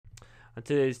On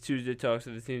today's Tuesday Talks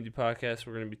of the TMD podcast,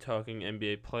 we're going to be talking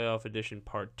NBA Playoff Edition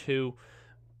Part 2.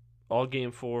 All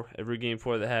Game 4, every Game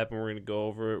 4 that happened, we're going to go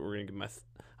over it. I'm going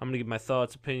to give my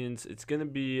thoughts, opinions. It's going to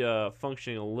be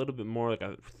functioning a little bit more like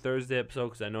a Thursday episode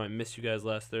because I know I missed you guys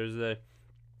last Thursday.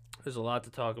 There's a lot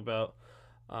to talk about.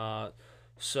 Let's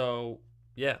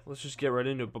just get right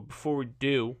into it. But before we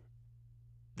do,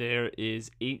 there is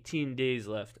 18 days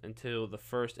left until the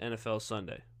first NFL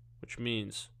Sunday, which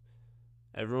means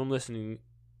everyone listening,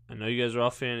 I know you guys are all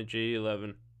fan of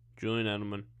J11, Julian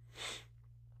Edelman.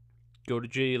 Go to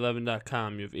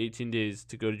J11.com. You have 18 days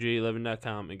to go to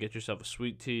J11.com and get yourself a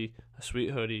sweet tee, a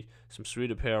sweet hoodie, some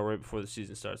sweet apparel right before the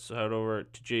season starts. So head over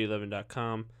to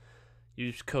J11.com.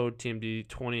 Use code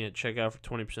TMD20 at checkout for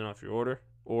 20% off your order,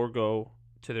 or go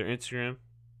to their Instagram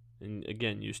and,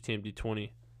 again, use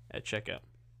TMD20 at checkout.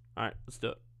 All right, let's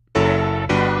do it.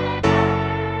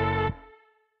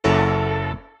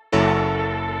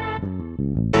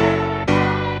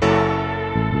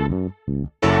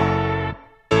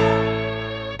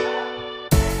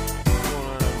 What's going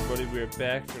on, everybody? We are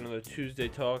back for another Tuesday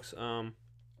Talks.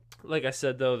 Like I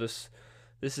said, though, this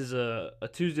is a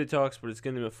Tuesday Talks, but it's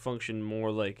going to function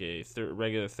more like a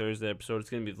regular Thursday episode. It's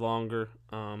going to be longer.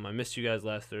 I missed you guys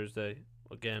last Thursday.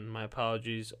 Again, my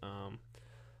apologies. It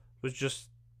was just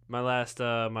my last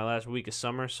week of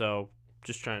summer, so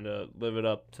just trying to live it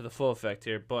up to the full effect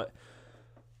here. But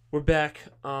we're back.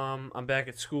 I'm back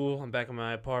at school. I'm back in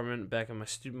my apartment. Back in my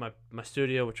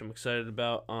studio, which I'm excited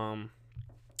about.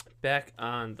 Back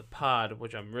on the pod,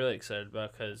 which I'm really excited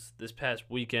about because this past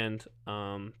weekend,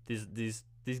 these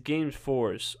games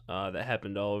fours that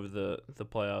happened all over the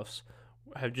playoffs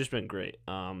have just been great.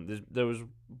 There was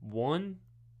one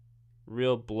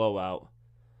real blowout.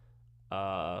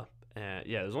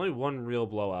 There's only one real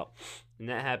blowout, and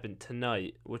that happened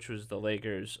tonight, which was the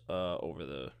Lakers over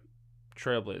the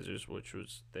Trailblazers, which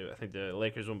was I think the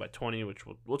Lakers won by 20, which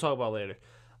we'll talk about later.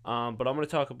 But I'm going to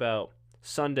talk about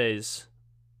Sunday's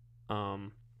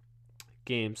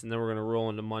games, and then we're going to roll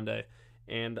into Monday.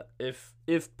 And if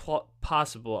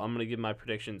possible, I'm going to give my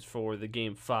predictions for the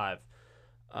Game 5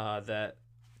 that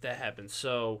happened.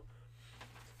 So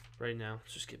right now,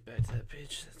 let's just get back to that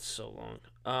page. That's so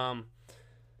long.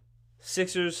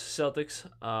 Sixers, Celtics.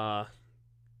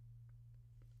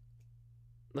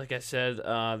 Like I said,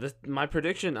 my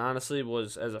prediction, honestly,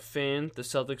 was as a fan, the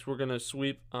Celtics were going to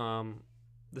sweep the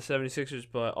 76ers,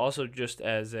 but also just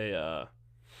as a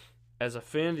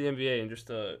fan of the NBA and just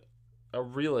a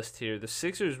realist here, the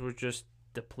Sixers were just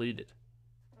depleted.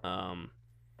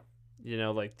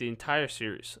 Like the entire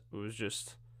series, it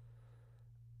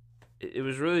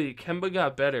was really, Kemba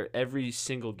got better every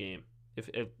single game.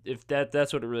 If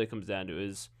that's what it really comes down to,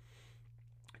 is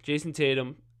Jason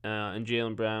Tatum and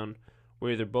Jaylen Brown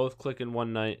were either both clicking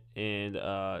one night, and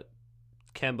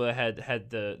Kemba had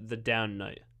the down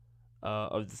night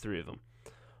of the three of them,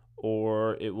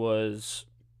 or it was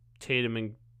Tatum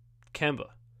and Kemba,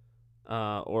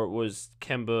 or it was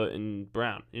Kemba and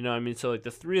Brown. You know what I mean? So like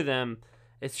the three of them,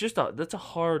 that's a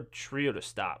hard trio to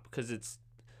stop because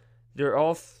they're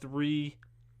all three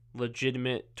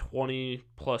legitimate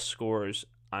 20-plus scores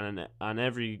on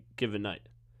every given night.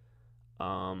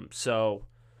 So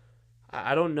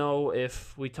I don't know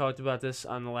if we talked about this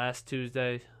on the last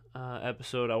Tuesday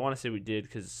episode. I want to say we did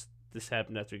because this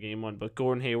happened after Game 1. But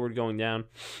Gordon Hayward going down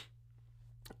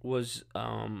was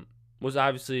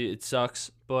obviously, it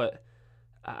sucks, but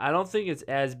I don't think it's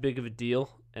as big of a deal.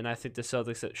 And I think the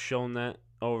Celtics have shown that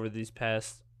over this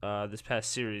past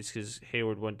series, because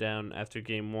Hayward went down after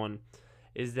Game 1,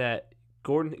 is that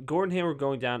Gordon Hayward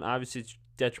going down, obviously it's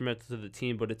detrimental to the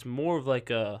team, but it's more of like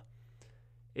it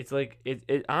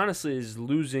honestly is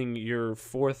losing your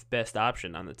fourth best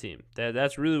option on the team.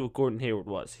 That's really what Gordon Hayward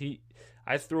was.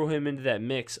 I throw him into that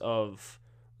mix of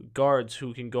guards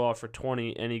who can go off for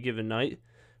 20 any given night,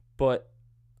 but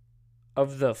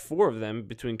of the four of them,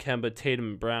 between Kemba,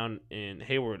 Tatum, Brown, and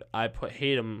Hayward, I put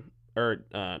Hayward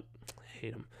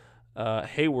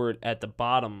at the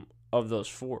bottom of those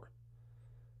four.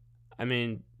 I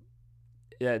mean,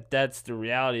 yeah, that's the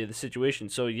reality of the situation.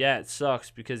 So, yeah, it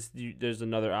sucks because there's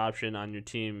another option on your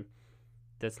team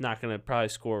that's not going to probably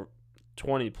score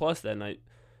 20-plus that night.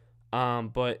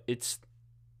 But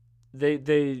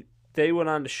they went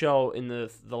on to show in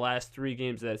the last three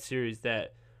games of that series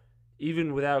that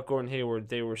even without Gordon Hayward,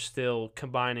 they were still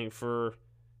combining for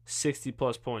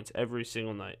 60-plus points every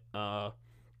single night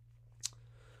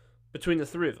between the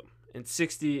three of them. And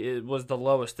 60 was the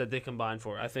lowest that they combined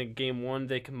for. I think Game 1,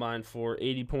 they combined for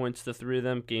 80 points, the three of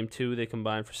them. Game 2, they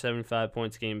combined for 75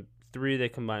 points. Game 3, they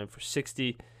combined for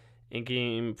 60. In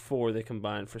Game 4, they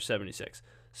combined for 76.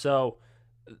 So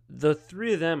the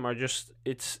three of them are just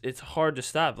it's hard to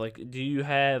stop. Like, do you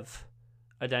have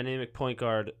a dynamic point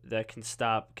guard that can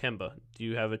stop Kemba? Do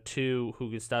you have a two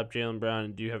who can stop Jaylen Brown?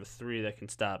 And do you have a three that can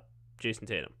stop Jason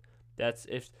Tatum? That's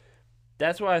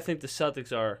why I think the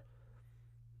Celtics are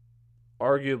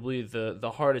arguably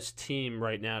the hardest team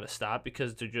right now to stop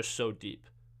because they're just so deep.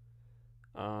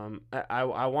 I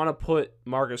want to put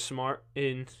Marcus Smart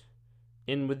in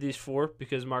with these four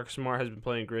because Marcus Smart has been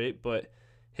playing great, but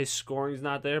his scoring's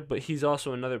not there. But he's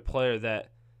also another player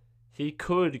that he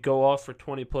could go off for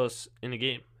 20 plus in a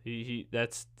game. He's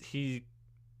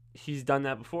done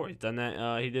that before. He's done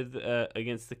that. He did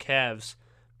against the Cavs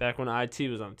back when IT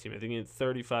was on the team. I think he had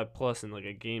 35 plus in like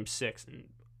a game 6 and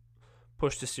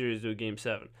pushed the series to a game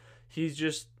 7.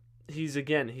 He's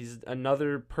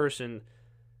another person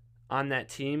on that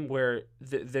team where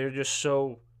they're just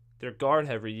so they're guard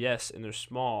heavy, yes, and they're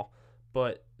small,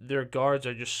 but their guards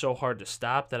are just so hard to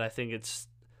stop that I think it's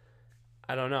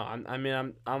I don't know.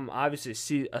 I'm obviously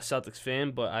a Celtics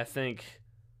fan, but I think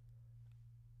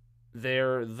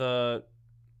they're the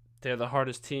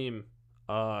hardest team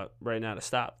right now to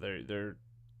stop. They're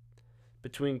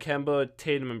between Kemba,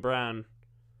 Tatum, and Brown.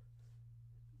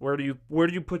 Where do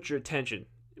you put your attention?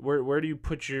 Where do you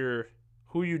put your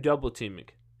who are you double teaming?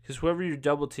 Because whoever you're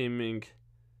double teaming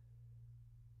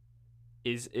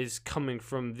is coming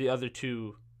from the other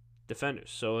two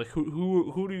defenders. So like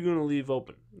who are you gonna leave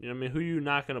open? You know what I mean? Who are you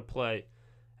not gonna play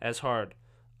as hard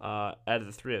out of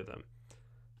the three of them?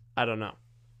 I don't know.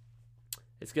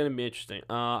 It's gonna be interesting.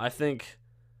 I think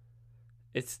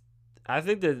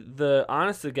that the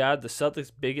honest to God, the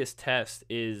Celtics' biggest test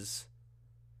is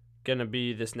gonna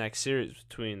be this next series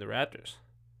between the Raptors.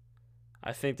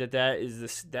 I think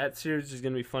that series is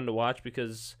gonna be fun to watch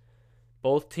because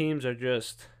both teams are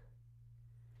just.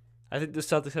 I think the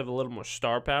Celtics have a little more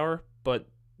star power, but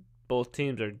both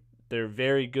teams they're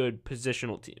very good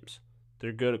positional teams.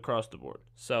 They're good across the board.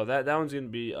 So that one's gonna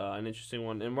be an interesting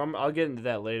one, and I'll get into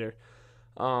that later.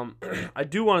 I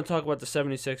do want to talk about the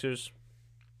 76ers.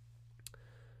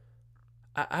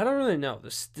 I don't really know.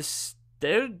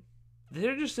 They're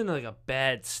just in like a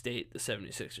bad state, the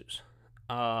 76ers.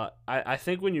 I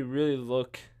think when you really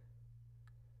look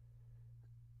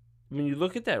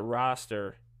at that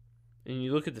roster and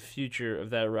you look at the future of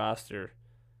that roster,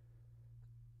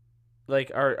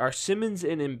 like are Simmons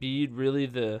and Embiid really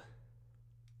the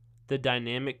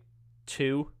dynamic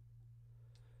two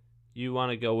you want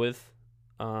to go with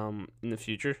in the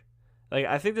future? Like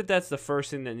I think that's the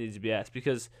first thing that needs to be asked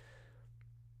because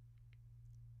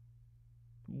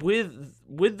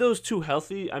with those two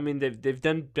healthy, I mean they've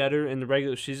done better in the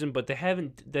regular season, but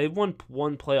they've won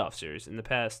one playoff series in the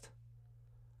past,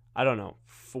 I don't know,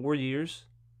 4 years.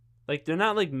 Like they're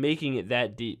not like making it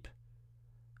that deep.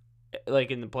 Like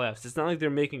in the playoffs. It's not like they're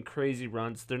making crazy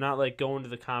runs. They're not like going to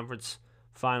the conference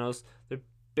finals. They're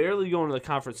barely going to the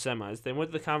conference semis. They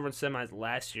went to the conference semis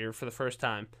last year for the first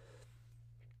time.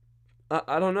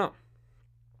 I don't know.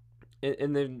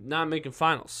 And they're not making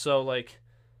finals. So like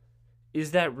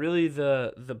is that really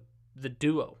the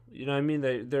duo? You know what I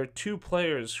mean? They're two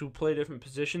players who play different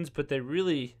positions, but they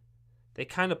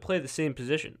kind of play the same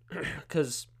position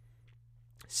because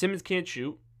Simmons can't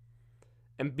shoot.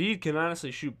 Embiid can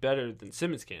honestly shoot better than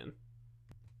Simmons can.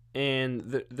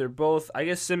 And they're both, I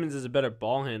guess Simmons is a better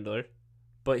ball handler,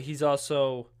 but he's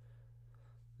also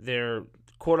their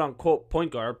quote-unquote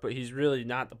point guard, but he's really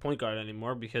not the point guard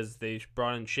anymore because they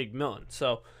brought in Shake Milton.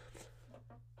 So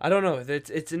I don't know.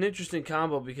 It's an interesting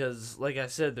combo because, like I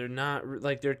said, they're not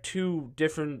like they're two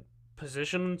different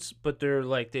positions, but they're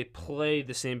like they play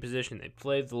the same position. They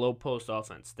play the low post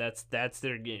offense. That's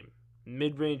their game.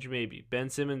 Mid range maybe.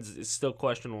 Ben Simmons is still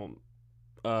questionable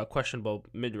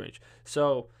mid range.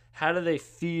 So how do they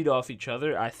feed off each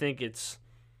other? I think the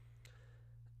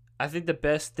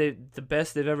best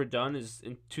they've ever done is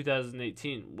in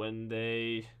 2018 when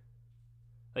they.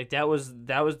 Like that was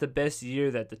the best year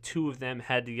that the two of them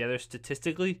had together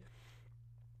statistically,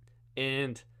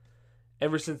 and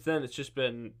ever since then it's just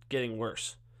been getting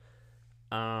worse.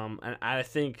 And I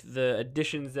think the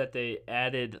additions that they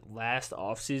added last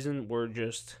offseason were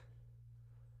just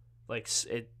like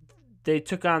it. They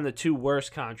took on the two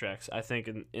worst contracts I think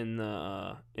in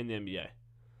the NBA.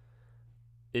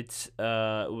 It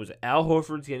was Al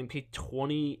Horford's getting paid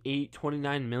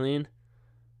 29 million.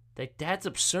 That's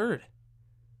absurd.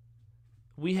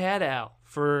 We had Al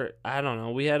for, I don't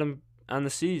know, we had him on the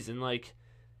season. Like,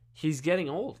 he's getting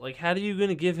old. Like, how are you going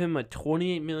to give him a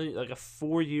 $28 million, like a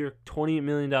 4-year, $28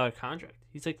 million contract?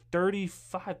 He's like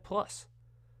 35 plus.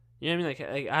 You know what I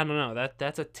mean? Like I don't know.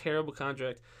 That's a terrible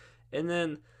contract. And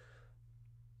then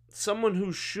someone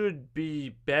who should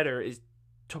be better is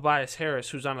Tobias Harris,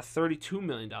 who's on a $32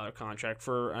 million contract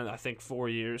for, I think, 4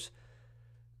 years.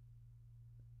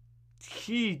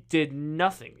 He did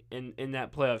nothing in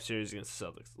that playoff series against the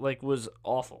Celtics. Like, was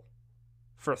awful.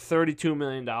 For $32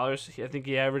 million, I think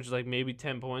he averaged, like, maybe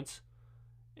 10 points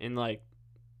and, like,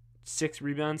 6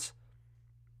 rebounds.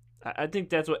 I think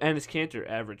that's what Enes Kanter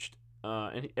averaged.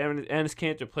 And Enes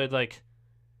Kanter played, like,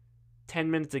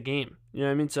 10 minutes a game. You know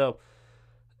what I mean? So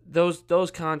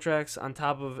those contracts on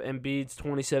top of Embiid's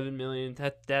 $27 million,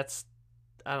 that's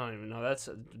I don't even know. That's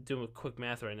doing quick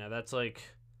math right now. That's like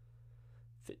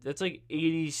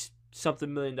 80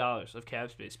 something million dollars of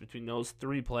cap space between those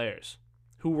three players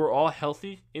who were all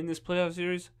healthy in this playoff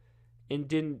series and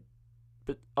didn't,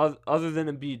 but other than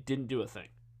Embiid, didn't do a thing.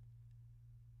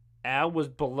 Al was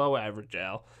below average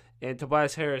Al, and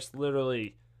Tobias Harris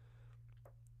literally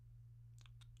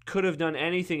could have done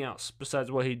anything else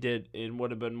besides what he did and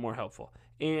would have been more helpful.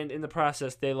 And in the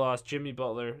process, they lost Jimmy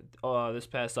Butler this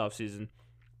past offseason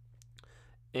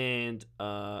and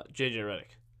J.J.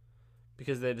 Redick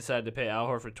because they decided to pay Al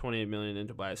Horford $28 million and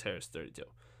Tobias Harris $32 million.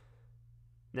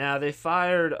 Now, they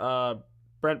fired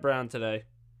Brett Brown today.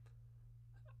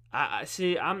 I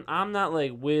see. I'm not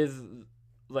like with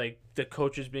like the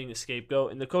coaches being a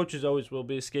scapegoat, and the coaches always will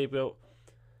be a scapegoat.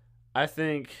 I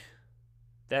think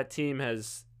that team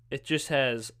has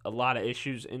a lot of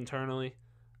issues internally,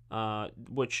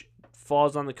 which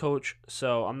falls on the coach.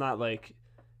 So I'm not like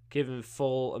giving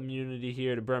full immunity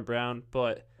here to Brett Brown,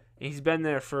 but he's been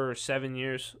there for 7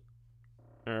 years,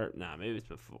 or maybe it's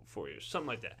been 4 years, something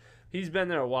like that. He's been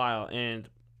there a while, and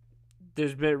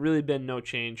there's really been no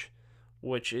change,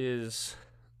 which is,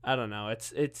 I don't know.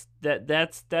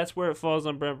 That's where it falls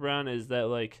on Brett Brown, is that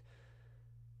like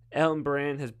Elton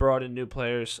Brand has brought in new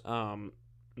players.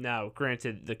 Now,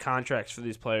 granted, the contracts for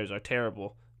these players are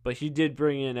terrible, but he did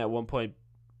bring in at one point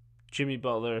Jimmy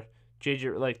Butler,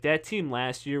 JJ. Like, that team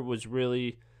last year was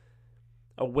really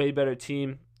a way better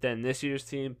team than this year's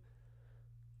team.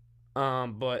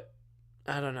 But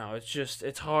I don't know.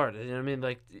 It's hard. You know what I mean?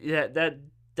 Like, yeah,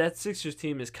 that Sixers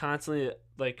team is constantly,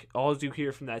 like, all you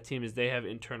hear from that team is they have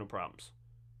internal problems.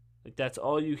 Like, that's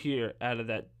all you hear out of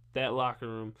that locker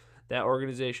room, that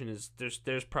organization, is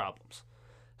there's problems.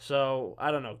 So,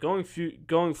 I don't know.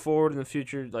 Going forward in the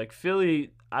future, like,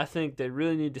 Philly, I think they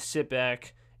really need to sit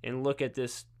back and look at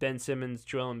this Ben Simmons,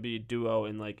 Joel Embiid duo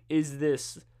and, like, is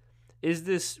this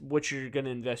what you're going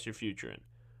to invest your future in?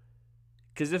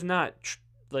 Because if not,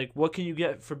 like, what can you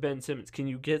get for Ben Simmons? Can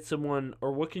you get someone,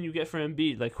 or what can you get for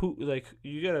Embiid? Like, who? Like,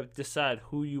 you got to decide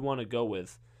who you want to go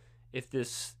with. If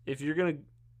you're going to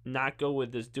not go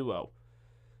with this duo,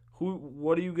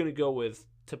 what are you going to go with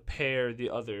to pair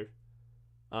the other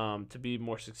to be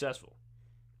more successful?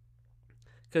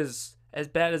 Because as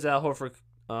bad as Al Horford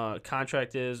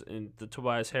contract is and the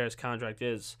Tobias Harris contract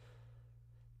is,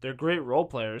 they're great role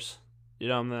players. You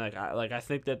know, I'm I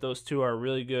think that those two are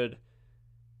really good.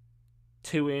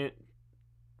 I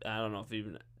don't know if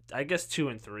even, I guess 2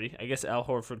 and 3. I guess Al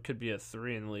Horford could be a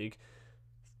 3 in the league,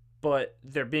 but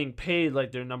they're being paid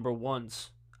like they're number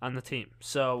ones on the team.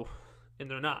 So, and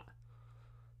they're not.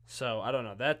 So I don't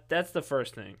know. That's the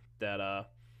first thing that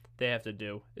they have to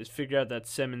do, is figure out that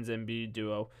Simmons Embiid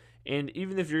duo. And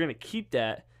even if you're gonna keep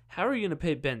that, how are you gonna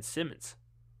pay Ben Simmons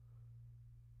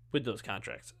with those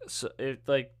contracts? So if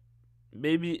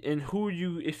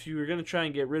you were going to try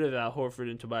and get rid of Al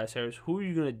Horford and Tobias Harris, who are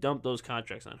you going to dump those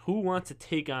contracts on? Who wants to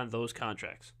take on those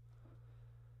contracts?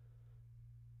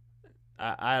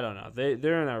 I don't know.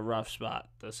 They're in a rough spot,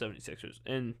 the 76ers.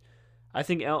 And I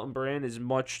think Elton Brand is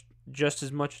just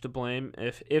as much to blame,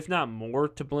 if not more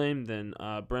to blame, than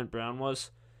Brett Brown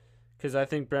was. Because I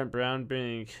think Brett Brown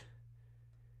being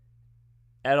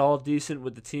at all decent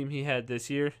with the team he had this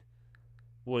year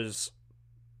was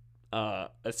a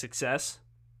success.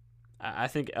 I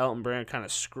think Elton Brand kind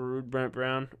of screwed Brett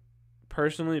Brown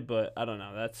personally, but I don't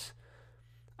know.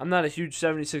 I'm not a huge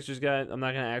 76ers guy. I'm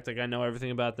not going to act like I know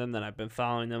everything about them, that I've been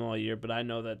following them all year, but I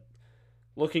know that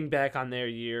looking back on their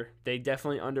year, they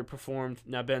definitely underperformed.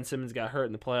 Now, Ben Simmons got hurt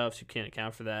in the playoffs. You can't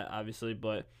account for that, obviously,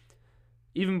 but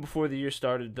even before the year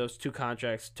started, those two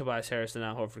contracts, Tobias Harris and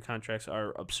Al Horford contracts,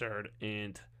 are absurd,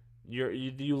 and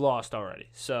you lost already.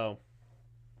 So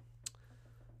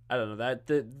I don't know.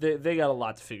 They got a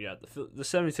lot to figure out. The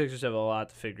 76ers have a lot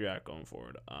to figure out going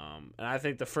forward. And I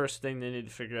think the first thing they need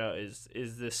to figure out is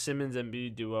the Simmons and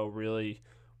Embiid duo really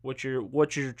what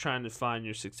you're trying to find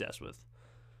your success with.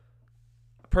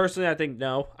 Personally, I think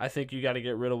no. I think you got to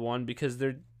get rid of one, because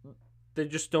they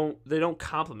don't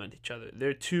complement each other.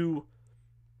 They're two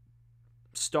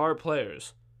star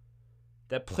players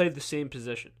that play the same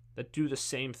position, that do the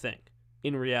same thing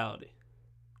in reality.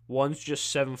 One's just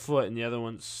 7 foot and the other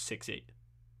one's 6'8".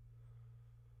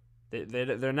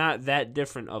 They're not that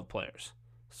different of players.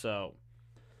 So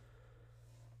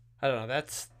I don't know.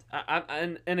 That's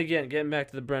and again, getting back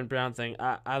to the Brent Brown thing,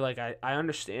 I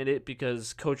understand it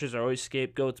because coaches are always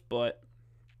scapegoats, but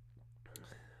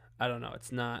I don't know.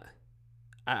 It's not.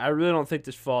 I really don't think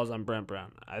this falls on Brent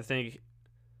Brown. I think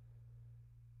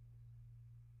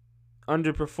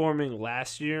underperforming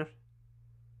last year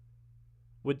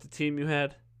with the team you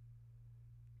had,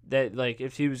 that like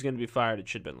if he was going to be fired, it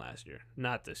should have been last year,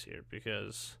 not this year,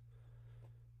 because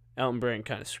Elton Brand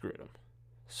kind of screwed him.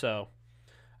 So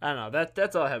I don't know.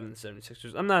 That's all I have in the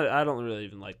 76ers. I don't really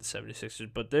even like the 76ers,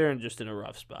 but they're just in a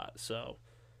rough spot. So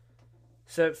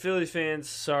Philly fans,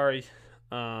 sorry.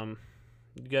 You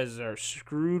guys are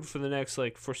screwed for the next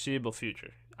like foreseeable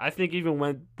future. I think even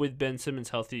with Ben Simmons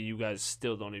healthy, you guys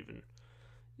still don't even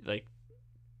like.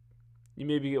 You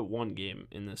maybe get one game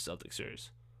in the Celtics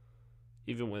series,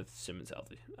 even with Simmons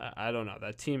healthy. I don't know.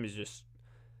 That team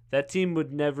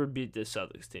would never beat this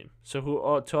Celtics team. So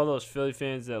to all those Philly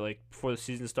fans that like before the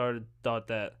season started thought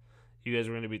that you guys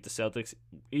were going to beat the Celtics,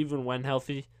 even when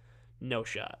healthy, no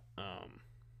shot.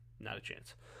 Not a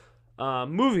chance.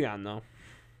 Moving on though.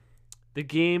 The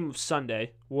game of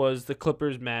Sunday was the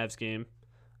Clippers-Mavs game.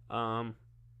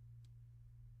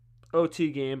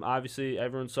 OT game. Obviously,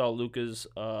 everyone saw Luka's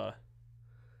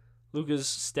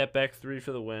step back three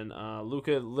for the win.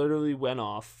 Luka literally went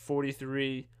off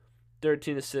 43,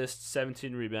 13 assists,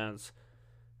 17 rebounds.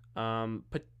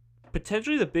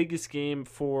 Potentially the biggest game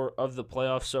of the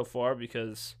playoffs so far,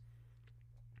 because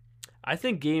I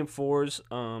think game fours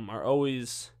are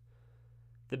always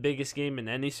the biggest game in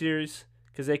any series,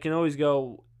 because they can always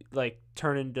go like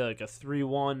turn into like a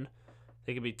 3-1.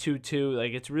 They could be 2-2.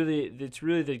 Like it's really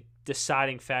the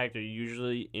deciding factor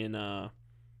usually in a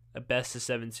best of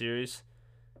 7 series.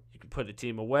 You can put a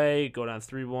team away, go down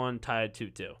 3-1, tie at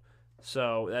 2-2.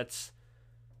 So that's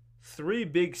 3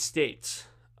 big states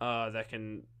that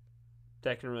can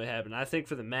really happen. I think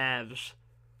for the Mavs,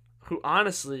 who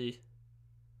honestly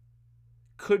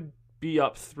could be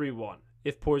up 3-1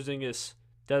 if Porzingis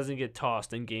doesn't get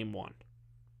tossed in game 1.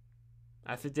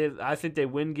 I think they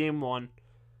win game 1,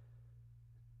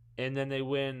 and then they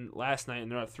win last night,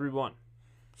 and they're up 3-1.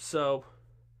 So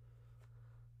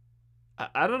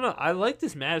I don't know. I like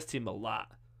this Mavs team a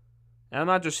lot. And I'm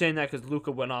not just saying that because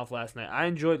Luka went off last night. I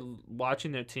enjoyed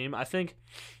watching their team. I think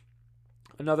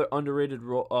another underrated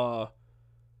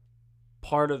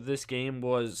part of this game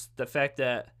was the fact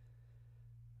that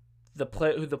the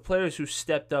players who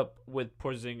stepped up with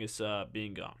Porzingis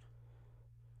being gone.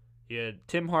 You had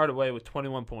Tim Hardaway with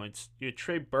 21 points. You had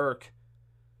Trey Burke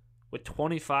with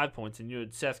 25 points, and you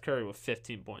had Seth Curry with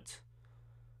 15 points.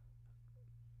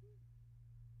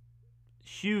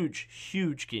 Huge,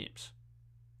 huge games.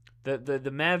 The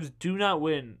Mavs do not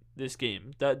win this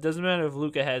game. That doesn't matter if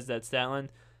Luka has that stat line.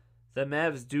 The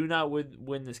Mavs do not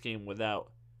win this game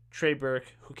without Trey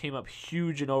Burke, who came up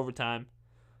huge in overtime.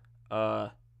 I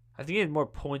think he had more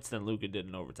points than Luka did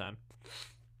in overtime.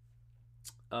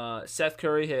 Seth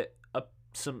Curry hit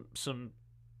some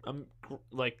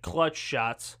like clutch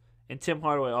shots, and Tim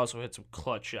Hardaway also hit some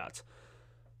clutch shots.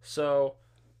 So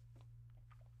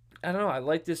I don't know. I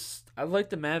like this. I like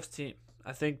the Mavs team.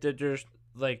 I think that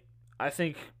I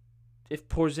think if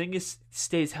Porzingis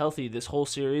stays healthy this whole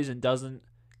series and doesn't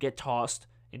get tossed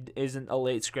and isn't a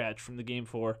late scratch from the game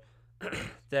 4,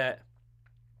 that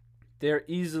they're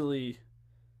easily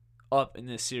up in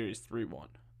this series 3-1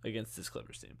 against this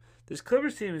Clippers team. This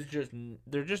Clippers team is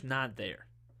they're just not there.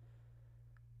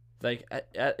 Like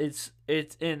it's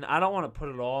and I don't want to put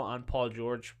it all on Paul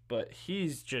George, but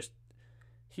he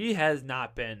has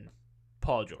not been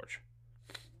Paul George.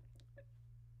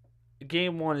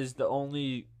 Game 1 is the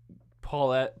only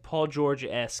Paul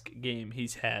George-esque game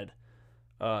he's had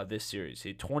this series. He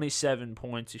had 27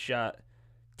 points. He shot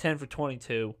 10 for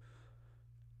 22.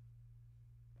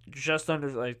 Just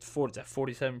under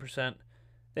 47%.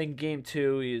 Then game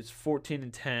 2, he is 14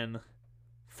 and 10,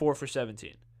 4 for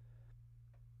 17.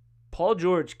 Paul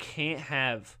George can't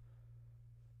have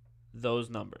those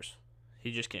numbers.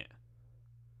 He just can't.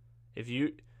 If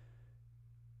you're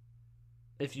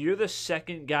the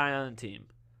second guy on the team,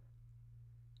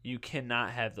 you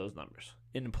cannot have those numbers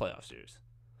in the playoff series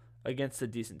against a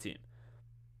decent team.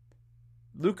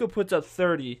 Luka puts up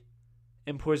 30,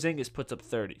 and Porzingis puts up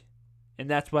 30. And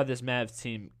that's why this Mavs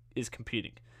team is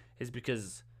competing. Is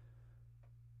because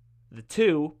the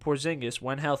 2, Porzingis,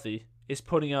 when healthy, is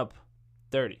putting up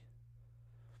 30.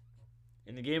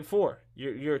 In the game 4,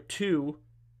 your 2,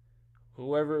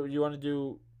 whoever you want to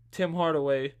do, Tim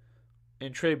Hardaway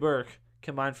and Trey Burke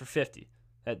combined for 50.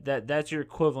 That's your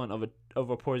equivalent of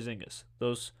a Porzingis.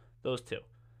 Those two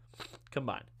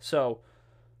combined. So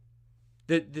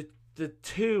the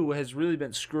two has really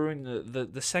been screwing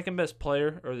the second best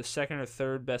player, or the second or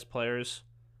third best players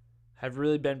have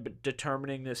really been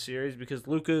determining this series, because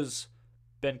Luka's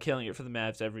been killing it for the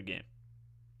Mavs every game.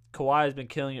 Kawhi has been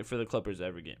killing it for the Clippers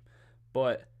every game.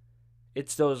 But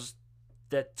it's the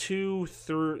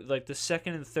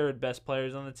second and third best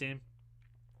players on the team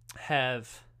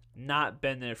have not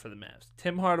been there for the Mavs.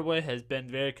 Tim Hardaway has been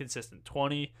very consistent,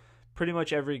 20 pretty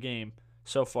much every game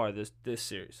so far this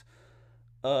series.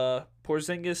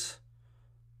 Porzingis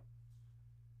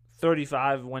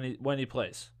 35 when he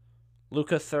plays.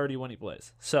 Luka 30 when he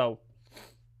plays. So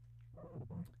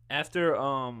after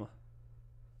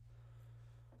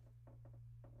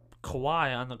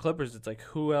Kawhi on the Clippers, it's like,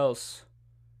 who else?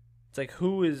 It's like,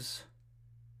 who's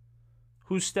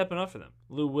stepping up for them?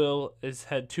 Lou Will has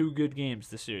had 2 good games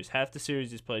this series. Half the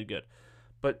series he's played good.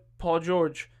 But Paul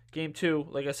George, game 2,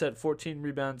 like I said,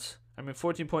 14 points,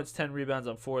 10 rebounds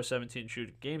on 4 of 17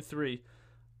 shooting. Game 3,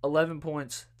 11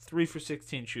 points, 3 for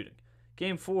 16 shooting.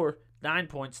 Game 4, 9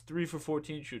 points, 3 for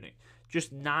 14 shooting.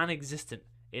 Just non-existent.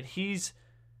 And he's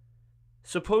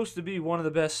supposed to be one of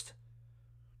the best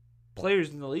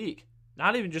players in the league.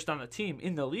 Not even just on the team,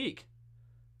 in the league.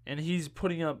 And he's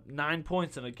putting up 9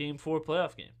 points in a Game 4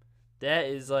 playoff game. That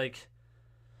is like,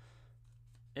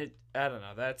 I don't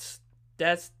know. That's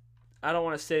I don't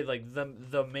want to say like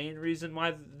the main reason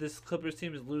why this Clippers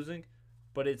team is losing,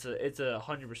 but it's a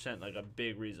 100% like a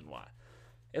big reason why.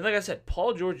 And like I said,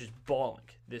 Paul George is balling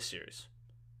this series.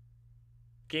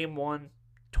 Game 1,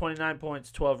 29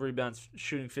 points, 12 rebounds,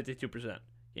 shooting 52%.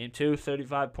 Game 2,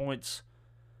 35 points,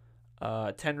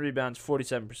 10 rebounds,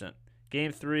 47%.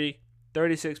 Game 3,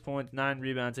 36 points, 9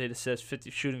 rebounds, 8 assists,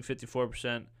 shooting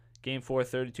 54%. Game 4,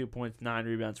 32 points, 9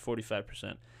 rebounds,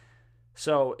 45%.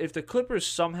 So if the Clippers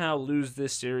somehow lose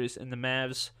this series and the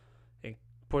Mavs, and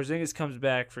Porzingis comes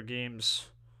back for games,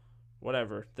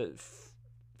 whatever, the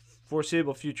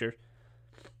foreseeable future,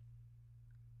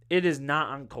 it is not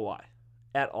on Kawhi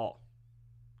at all.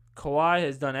 Kawhi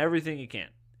has done everything he can,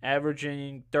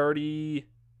 averaging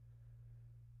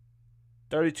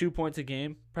 32 points a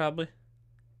game, probably.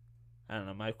 I don't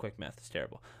know, my quick math is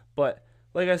terrible. But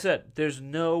like I said, there's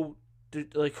no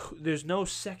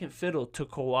second fiddle to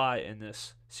Kawhi in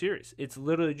this series. It's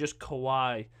literally just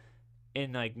Kawhi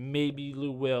and like maybe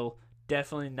Lou Will,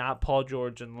 definitely not Paul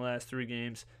George in the last 3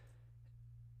 games,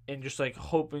 and just like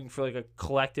hoping for like a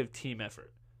collective team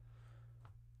effort.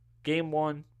 Game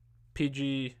 1,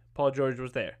 PG, Paul George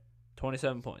was there,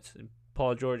 27 points,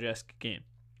 Paul George-esque game.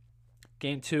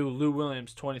 Game 2, Lou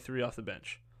Williams, 23 off the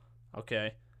bench.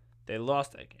 Okay, they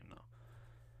lost that game though.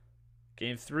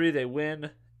 Game 3, they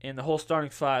win, and the whole starting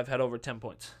 5 had over 10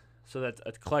 points. So that's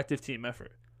a collective team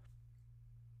effort.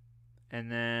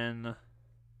 And then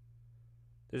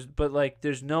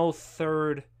there's no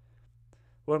third.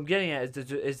 What I'm getting at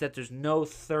is that there's no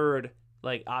third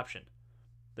like option.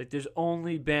 Like there's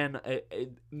only been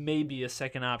maybe a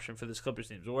second option for this Clippers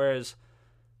team. Whereas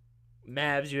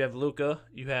Mavs, you have Luka,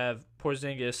 you have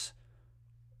Porzingis,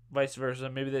 vice versa.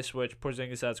 Maybe they switch.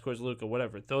 Porzingis outscores Luka,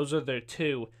 whatever. Those are their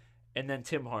 2, and then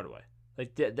Tim Hardaway.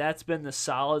 Like that's been the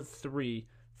solid 3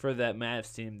 for that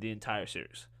Mavs team the entire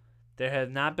series. There has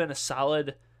not been a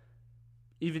solid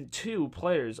even 2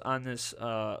 players on this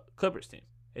Clippers team.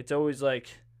 It's always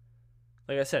like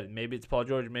I said, maybe it's Paul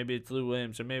George, maybe it's Lou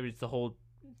Williams, or maybe it's the whole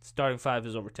starting 5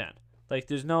 is over 10. Like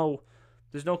there's no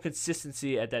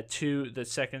consistency at that 2, the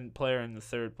second player and the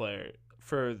third player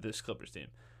for this Clippers team.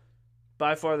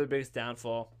 By far the biggest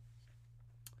downfall.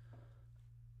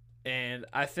 And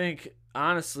I think,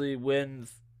 honestly, when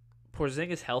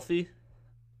Porzingis healthy,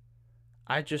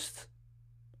 I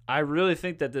really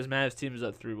think that this Mavs team is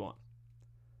up 3-1.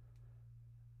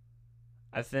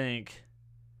 I think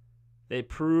they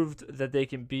proved that they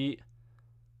can beat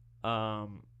the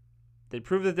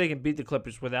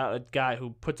Clippers without a guy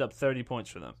who puts up 30 points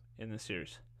for them in this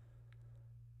series.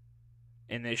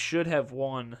 And they should have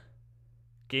won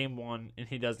game 1, and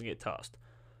he doesn't get tossed.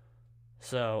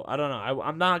 So, I don't know.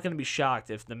 I'm not going to be shocked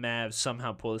if the Mavs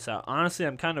somehow pull this out. Honestly,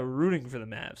 I'm kind of rooting for the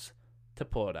Mavs to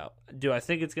pull it out. Do I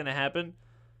think it's going to happen?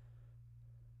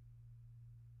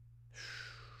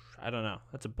 I don't know.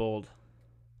 That's a bold.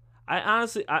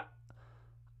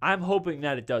 I'm hoping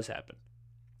that it does happen.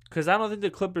 Because I don't think the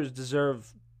Clippers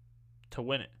deserve to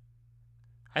win it.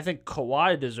 I think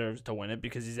Kawhi deserves to win it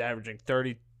because he's averaging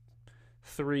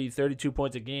 33, 32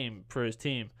 points a game for his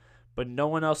team. But no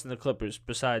one else in the Clippers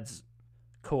besides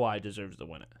Kawhi deserves to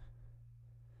win it.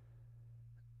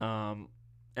 And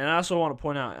I also want to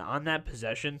point out, on that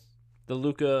possession, the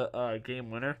Luka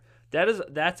game winner,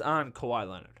 that's on Kawhi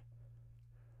Leonard.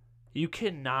 You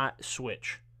cannot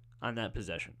switch on that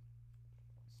possession.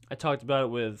 I talked about it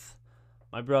with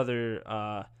my brother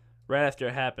right after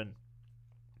it happened.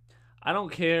 I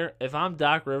don't care if I'm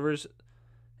Doc Rivers,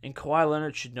 and Kawhi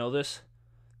Leonard should know this.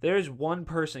 There's one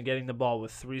person getting the ball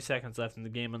with 3 seconds left in the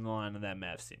game on the line of that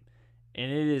Mavs team,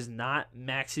 and it is not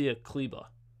Maxi Kleber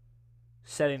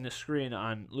setting the screen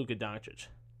on Luka Doncic.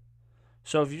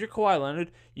 So if you're Kawhi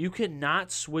Leonard, you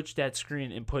cannot switch that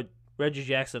screen and put Reggie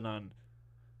Jackson on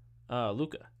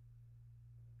Luka.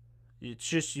 It's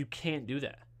just you can't do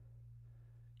that.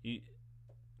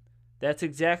 That's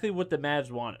exactly what the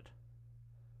Mavs wanted.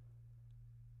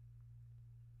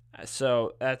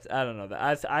 So that's I don't know.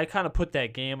 I kind of put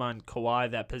that game on Kawhi,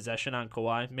 that possession on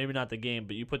Kawhi. Maybe not the game,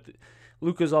 but you put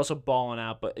Luka's also balling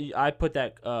out. But I put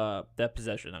that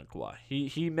possession on Kawhi.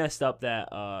 He messed up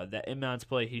that inbounds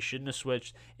play. He shouldn't have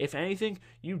switched. If anything,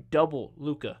 you double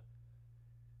Luka,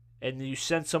 and you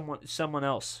send someone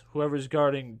else, whoever's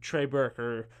guarding Trey Burke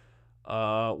or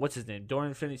what's his name,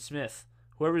 Dorian Finney-Smith,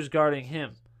 whoever's guarding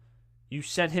him, you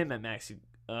send him at Maxi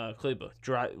Kleber,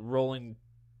 rolling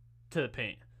to the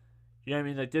paint. You know what I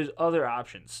mean? Like, there's other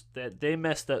options that they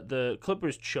messed up. The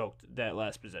Clippers choked that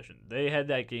last possession. They had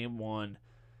that game won.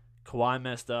 Kawhi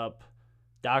messed up.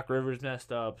 Doc Rivers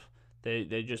messed up.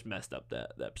 They just messed up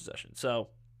that possession. So,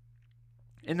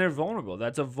 and they're vulnerable.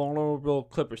 That's a vulnerable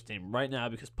Clippers team right now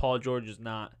because Paul George is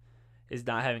not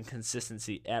having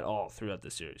consistency at all throughout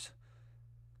the series.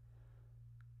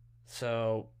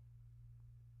 So,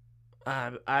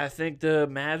 I think the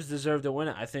Mavs deserve to win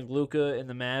it. I think Luka and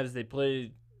the Mavs, they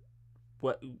played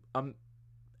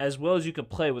as well as you could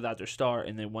play without their star,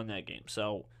 and they won that game.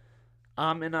 So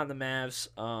I'm in on the Mavs.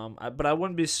 But I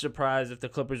wouldn't be surprised if the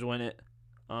Clippers win it.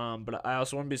 But I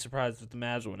also wouldn't be surprised if the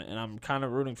Mavs win it, and I'm kind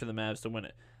of rooting for the Mavs to win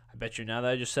it. I bet you now that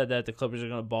I just said that, the Clippers are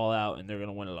going to ball out and they're going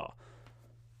to win it all.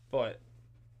 But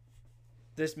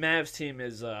this Mavs team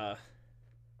is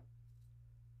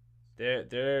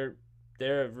they're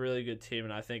a really good team,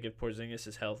 and I think if Porzingis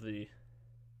is healthy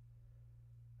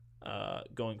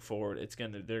going forward,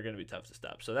 they're gonna be tough to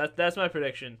stop. So that's my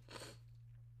prediction.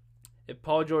 If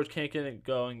Paul George can't get it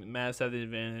going, the Mavs have the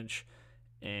advantage,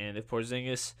 and if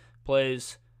Porzingis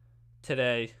plays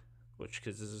today,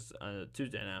 because this is on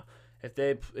Tuesday now,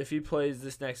 if he plays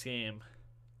this next game,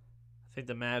 I think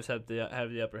the Mavs have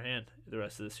the upper hand the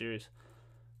rest of the series.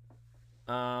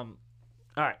 All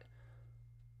right.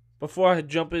 Before I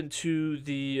jump into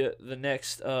the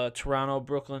next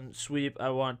Toronto-Brooklyn sweep, I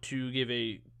want to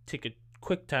take a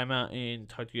quick timeout and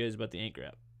talk to you guys about the Anchor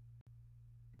app.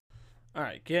 All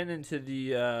right, getting into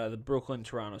the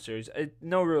Brooklyn-Toronto series.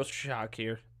 No real shock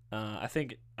here. I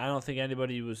don't think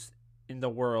anybody was in the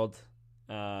world.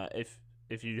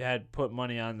 If you had put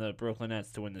money on the Brooklyn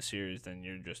Nets to win the series, then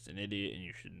you're just an idiot and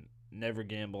you should never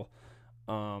gamble.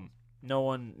 No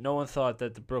one thought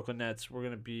that the Brooklyn Nets were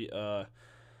gonna be the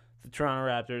Toronto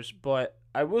Raptors, but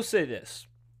I will say this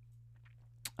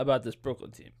about this Brooklyn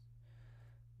team.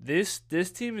 This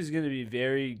team is going to be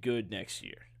very good next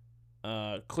year.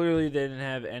 Clearly, they didn't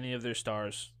have any of their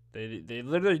stars. They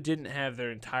literally didn't have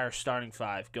their entire starting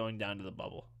five going down to the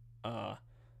bubble. They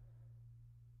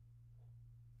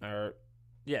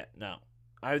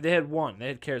had one. They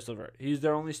had Caris LeVert. He's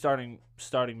their only starting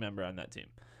member on that team.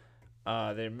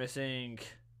 They're missing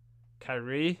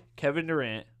Kyrie, Kevin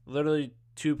Durant, literally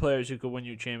two players who could win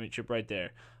you a championship right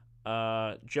there.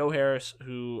 Joe Harris,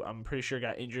 who I'm pretty sure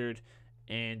got injured,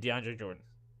 and DeAndre Jordan.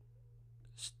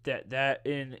 That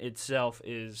in itself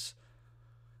is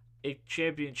a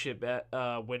championship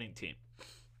winning team.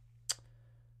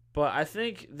 But I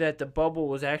think that the bubble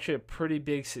was actually a pretty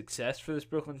big success for this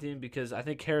Brooklyn team because I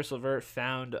think Caris LeVert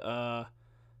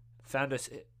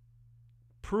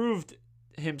proved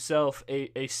himself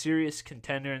a serious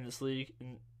contender in this league.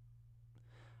 And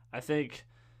I think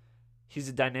he's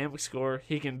a dynamic scorer.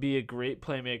 He can be a great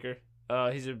playmaker.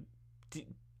 He's a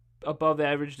above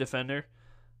average defender.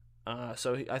 I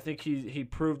think he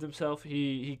proved himself.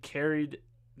 He carried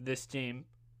this team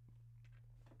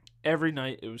every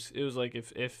night. It was like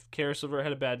if Caris LeVert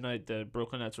had a bad night, the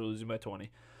Brooklyn Nets were losing by 20.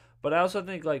 But I also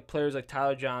think like players like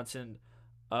Tyler Johnson,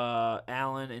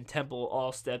 Allen, and Temple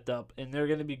all stepped up, and they're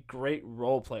going to be great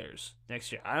role players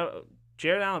next year.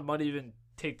 Jared Allen might even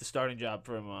take the starting job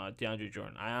from DeAndre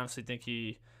Jordan. I honestly think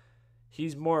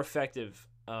he's more effective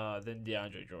than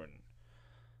DeAndre Jordan,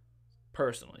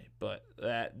 personally. But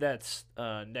that's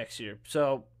next year.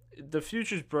 So the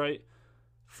future's bright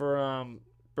for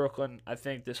Brooklyn. I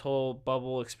think this whole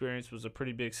bubble experience was a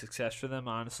pretty big success for them,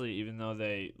 honestly. Even though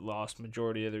they lost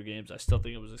majority of their games, I still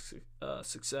think it was a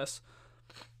success.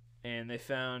 and they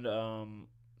found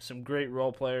some great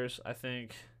role players, I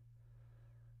think.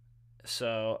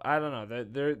 So I don't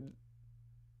know.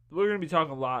 We're gonna be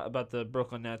talking a lot about the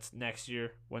Brooklyn Nets next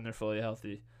year when they're fully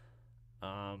healthy.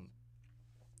 Um,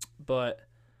 but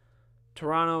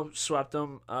Toronto swept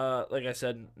them. Like I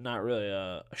said, not really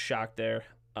a shock there.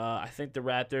 I think the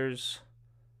Raptors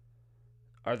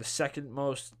are the second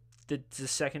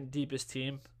deepest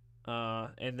team,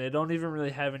 and they don't even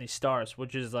really have any stars,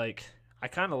 which is like I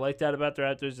kind of like that about the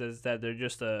Raptors is that they're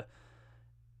just a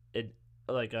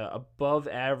like a above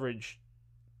average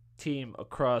team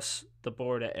across the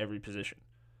board at every position.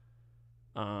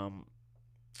 Um,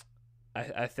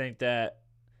 I think that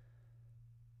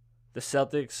the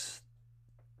Celtics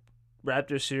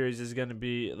Raptors series is going to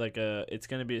be it's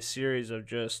going to be a series of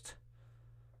just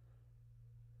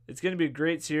it's going to be a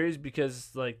great series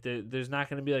because there's not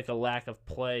going to be like a lack of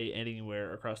play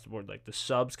anywhere across the board. Like the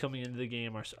subs coming into the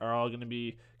game are all going to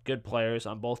be good players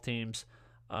on both teams.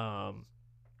 Um,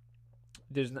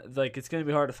 it's going to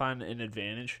be hard to find an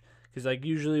advantage because like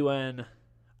usually when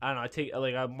I don't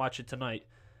know I watch it tonight.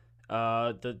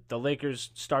 The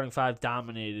Lakers starting five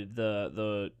dominated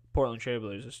the Portland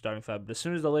Trailblazers starting five, but as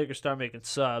soon as the Lakers start making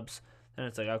subs, then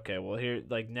it's like okay, well here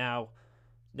now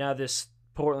this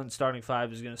Portland starting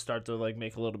five is going to start to like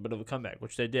make a little bit of a comeback,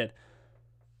 which they did.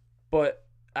 But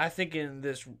I think in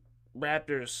this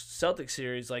Raptors Celtics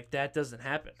series, like that doesn't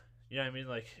happen. You know what I mean?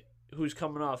 Like who's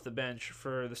coming off the bench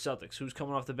for the Celtics? Who's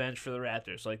coming off the bench for the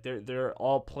Raptors? Like they're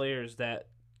all players that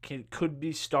could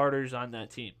be starters on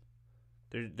that team.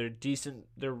 They're decent.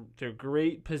 They're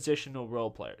great positional role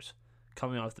players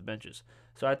coming off the benches.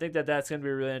 So I think that's going to be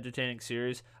a really entertaining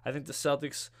series. I think the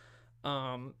Celtics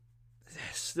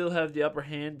still have the upper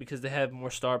hand because they have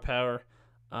more star power.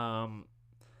 I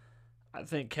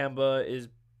think Kemba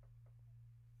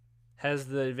has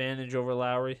the advantage over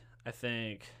Lowry. I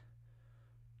think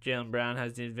Jaylen Brown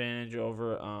has the advantage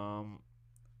over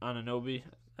Anunoby.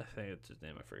 I think it's his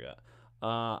name. I forgot.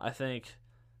 I think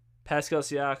Pascal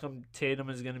Siakam Tatum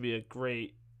is going to be a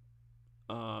great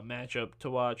matchup to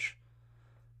watch,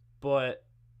 but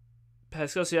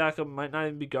Pascal Siakam might not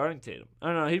even be guarding Tatum.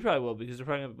 I don't know. He probably will because they're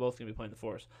probably both going to be playing the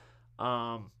fours.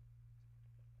 And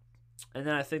then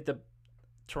I think the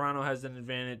Toronto has an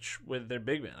advantage with their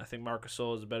big man. I think Marc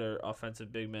Gasol is a better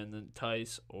offensive big man than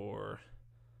Tice or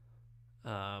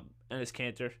Enes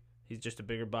Kanter. He's just a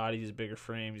bigger body. He's a bigger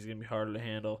frame. He's going to be harder to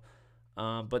handle.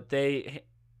 But the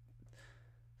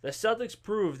Celtics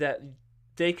prove that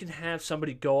they can have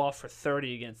somebody go off for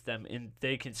 30 against them and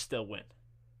they can still win.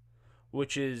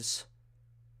 Which is,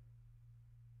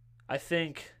 I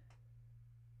think,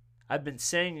 I've been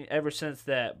saying ever since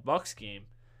that Bucks game,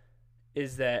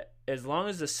 is that as long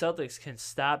as the Celtics can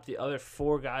stop the other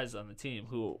four guys on the team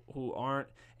who aren't,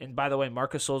 and by the way,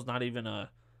 Marc Gasol's not even a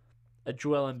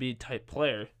Joel Embiid type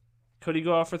player. Could he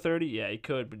go off for 30? Yeah, he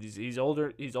could, but he's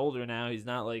older. He's older now. He's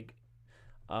not like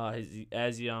he's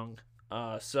as young.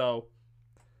 So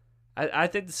I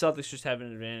think the Celtics just have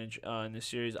an advantage in this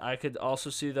series. I could also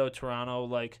see though Toronto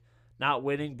like not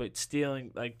winning but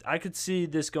stealing. Like I could see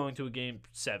this going to a game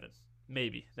 7,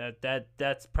 maybe.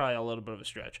 That's probably a little bit of a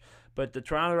stretch. But the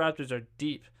Toronto Raptors are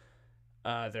deep.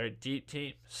 They're a deep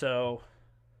team. So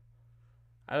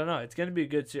I don't know. It's gonna be a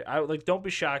good series. Don't be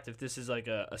shocked if this is like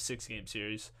a 6-game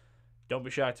series. Don't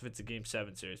be shocked if it's a game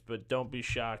 7 series. But don't be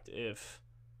shocked if.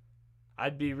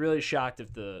 I'd be really shocked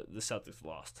if the Celtics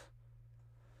lost.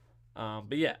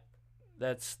 But yeah,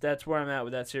 that's where I'm at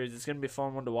with that series. It's gonna be a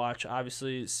fun one to watch.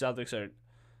 Obviously, Celtics are.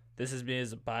 This is me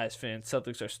as a biased fan.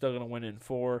 Celtics are still gonna win in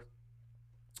 4.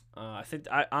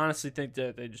 I honestly think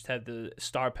that they just had the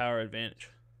star power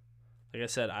advantage. Like I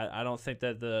said, I don't think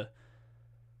that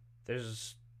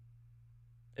there's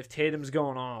if Tatum's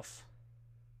going off,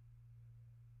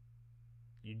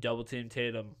 you double team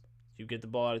Tatum, you get the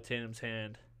ball out of Tatum's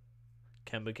hand,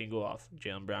 Kemba can go off,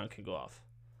 Jaylen Brown can go off.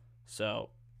 So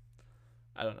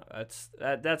I don't know.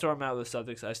 That's where I'm at with the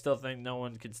Celtics. I still think no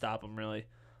one can stop them really.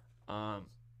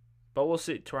 But we'll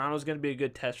see. Toronto's going to be a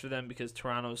good test for them because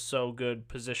Toronto's so good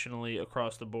positionally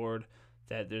across the board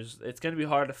that it's going to be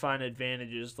hard to find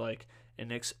advantages like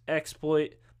an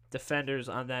exploit defenders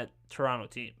on that Toronto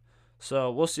team.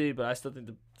 So we'll see, but I still think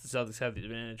the Celtics have the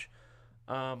advantage.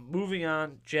 Moving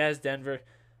on, Jazz Denver.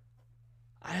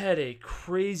 I had a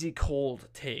crazy cold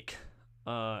take.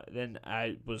 Then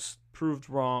I was proved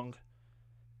wrong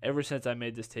ever since I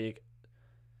made this take.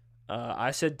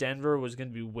 I said Denver was going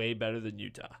to be way better than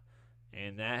Utah.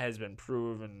 And that has been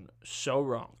proven so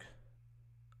wrong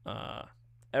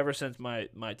ever since my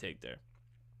take there.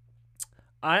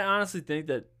 I honestly think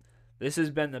that this has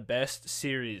been the best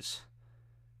series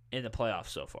in the playoffs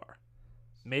so far.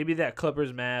 Maybe that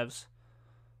Clippers Mavs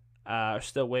are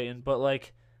still waiting, but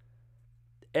like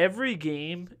every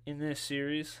game in this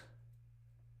series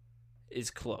is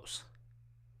close.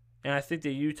 And I think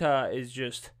that Utah is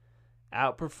just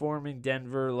outperforming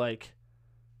Denver like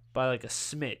by like a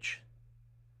smidge.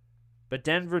 But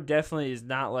Denver definitely is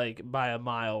not like by a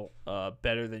mile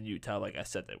better than Utah like I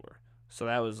said they were. So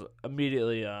that was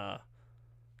immediately I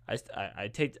know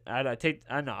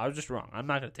I was just wrong. I'm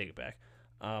not going to take it back.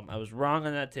 I was wrong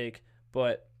on that take,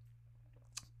 but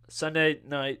Sunday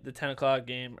night, the 10 o'clock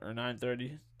game, or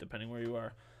 9:30, depending where you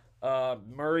are,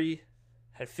 Murray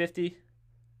had 50,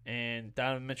 and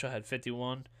Donovan Mitchell had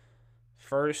 51.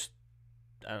 First,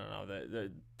 I don't know,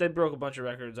 they broke a bunch of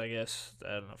records, I guess.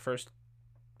 I don't know, first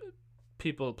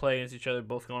people to play against each other,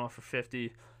 both going off for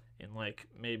 50 in, like,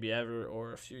 maybe ever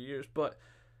or a few years. But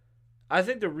I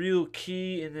think the real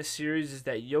key in this series is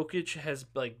that Jokic has,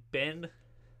 like,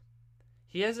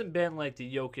 he hasn't been like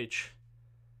the Jokic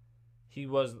he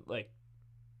wasn't like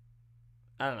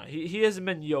I don't know. He hasn't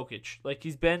been Jokic. Like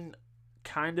he's been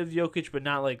kind of Jokic, but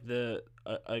not like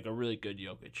like a really good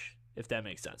Jokic, if that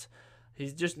makes sense.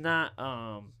 He's just not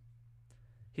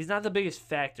he's not the biggest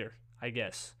factor, I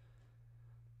guess.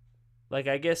 Like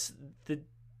I guess the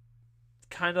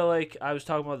kind of like I was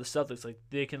talking about the Celtics, like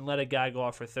they can let a guy go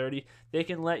off for 30. They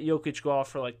can let Jokic go off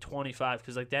for like 25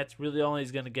 cuz like that's really all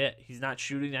he's going to get. He's not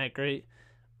shooting that great.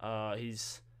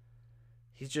 He's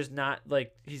just not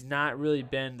like he's not really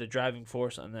been the driving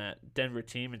force on that Denver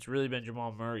team. It's really been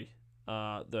Jamal Murray.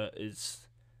 And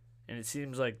it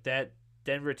seems like that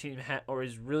Denver team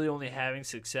is really only having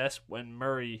success when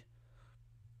Murray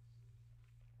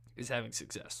is having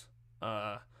success.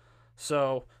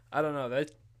 So I don't know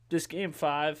that this game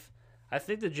 5. I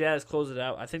think the Jazz close it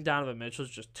out. I think Donovan Mitchell's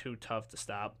just too tough to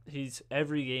stop. He's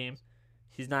every game.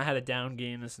 He's not had a down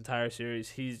game this entire series.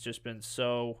 He's just been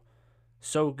so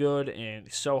good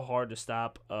and so hard to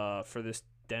stop for this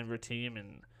Denver team,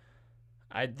 and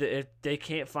they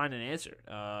can't find an answer.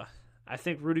 I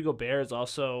think Rudy Gobert is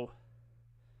also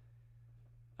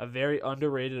a very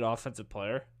underrated offensive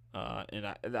player, and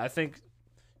I think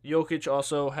Jokic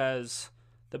also has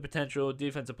the potential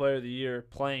defensive player of the year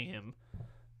playing him,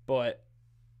 but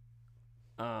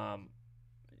I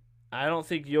don't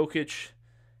think Jokic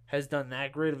has done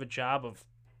that great of a job of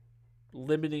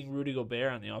limiting Rudy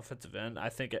Gobert on the offensive end. I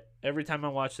think every time I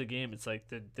watch the game, it's like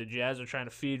the Jazz are trying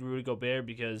to feed Rudy Gobert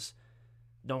because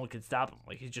no one can stop him.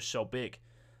 Like he's just so big,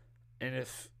 and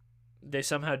if they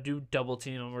somehow do double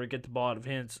team him or get the ball out of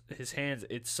his hands,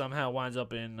 it somehow winds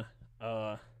up in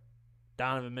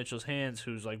Donovan Mitchell's hands,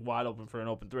 who's like wide open for an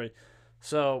open three.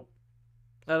 So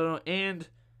I don't know. And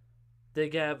they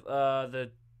have the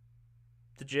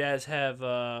Jazz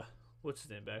have what's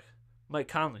his name back? Mike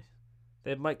Conley.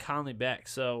 They have Mike Conley back,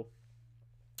 so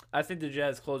I think the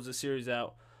Jazz close the series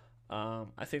out.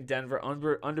 I think Denver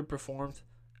underperformed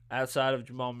outside of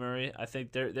Jamal Murray. I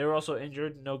think they were also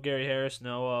injured. No Gary Harris,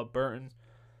 no Burton.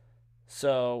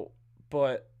 So,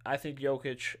 but I think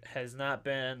Jokic has not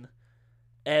been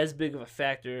as big of a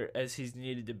factor as he's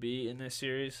needed to be in this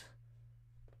series.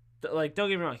 Like, don't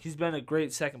get me wrong, he's been a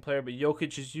great second player, but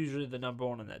Jokic is usually the number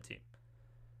one on that team.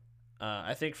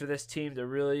 I think for this team to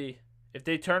really, if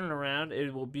they turn it around,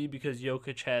 it will be because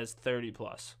Jokic has 30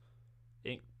 plus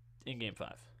in Game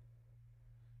 5.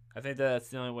 I think that's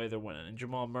the only way they're winning. And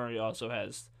Jamal Murray also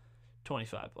has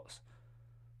 25 plus.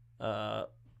 I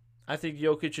think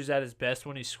Jokic is at his best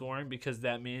when he's scoring because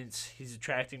that means he's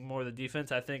attracting more of the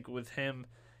defense. I think with him,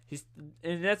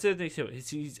 and that's the other thing too.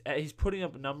 He's putting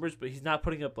up numbers, but he's not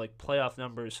putting up like playoff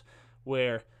numbers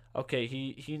where okay,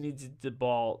 he needs the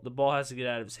ball. The ball has to get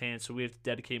out of his hands, so we have to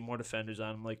dedicate more defenders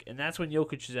on him. Like, and that's when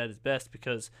Jokic is at his best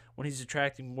because when he's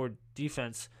attracting more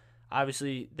defense,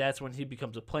 obviously that's when he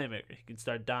becomes a playmaker. He can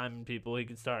start diming people. He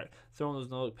can start throwing those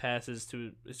no-look passes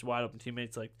to his wide open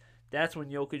teammates. Like, that's when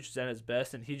Jokic is at his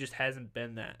best, and he just hasn't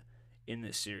been that in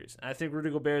this series. And I think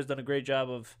Rudy Gobert has done a great job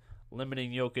of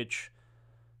limiting Jokic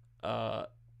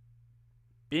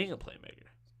being a playmaker.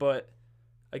 But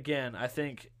again, I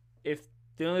think if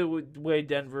the only way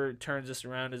Denver turns this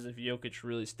around is if Jokic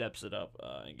really steps it up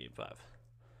in Game 5.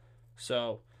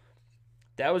 So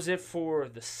that was it for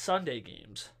the Sunday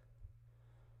games.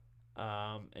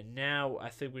 And now I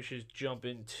think we should jump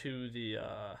into the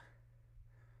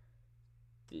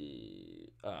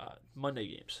Monday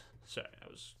games. Sorry, I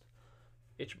was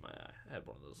itching my eye. I had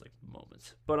one of those like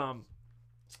moments. But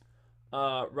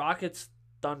Rockets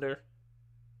Thunder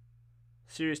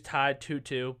series tied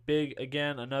 2-2. Big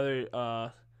again,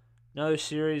 another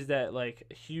series that like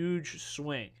a huge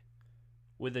swing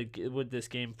with this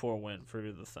Game 4 win for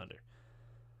the Thunder.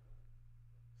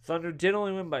 Thunder did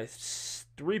only win by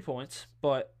 3 points,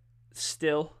 but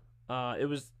still, it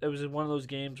was one of those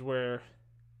games where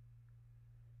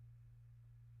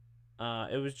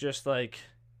it was just like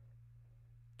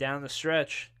down the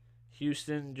stretch,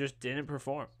 Houston just didn't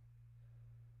perform.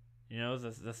 You know,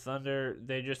 the Thunder,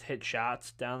 they just hit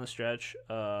shots down the stretch.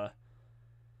 I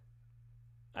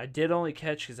did only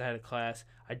catch, because I had a class,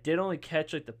 I did only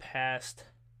catch like the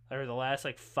last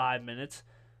like 5 minutes,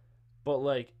 but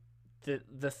like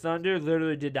the Thunder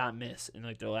literally did not miss in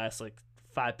like their last like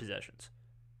 5 possessions.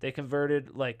 They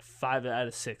converted like 5 out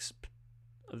of 6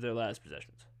 of their last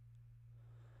possessions.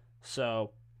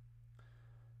 So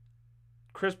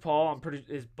Chris Paul,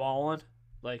 is balling.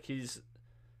 Like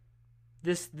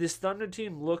this Thunder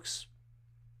team looks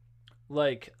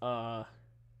like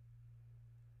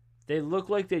they look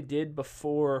like they did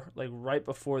before, like right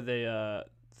before the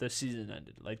season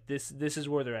ended. Like this is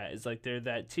where they're at. It's like they're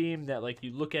that team that like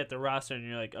you look at the roster and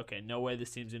you're like, okay, no way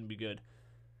this team's gonna be good.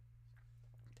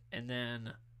 And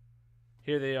then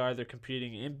here they are, they're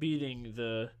competing and beating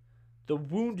the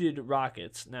wounded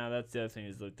Rockets. Now that's the other thing,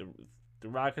 is like the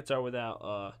Rockets are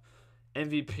without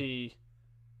MVP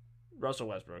Russell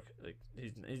Westbrook. Like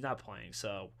he's not playing,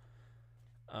 so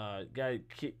gotta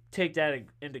take that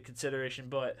into consideration.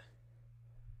 But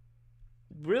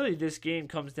really, this game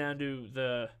comes down to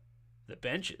the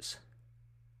benches.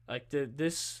 Like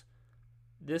this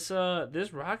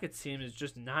Rockets team is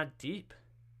just not deep.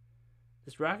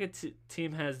 This Rockets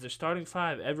team has their starting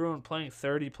 5, everyone playing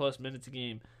 30-plus minutes a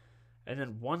game, and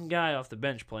then one guy off the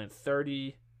bench playing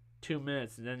 32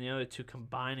 minutes, and then the other 2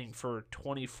 combining for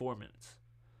 24 minutes.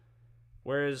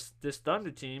 Whereas this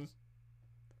Thunder team,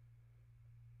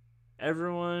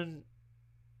 everyone,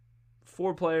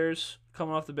 4 players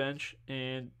coming off the bench,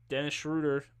 and Dennis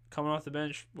Schroeder coming off the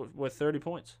bench with 30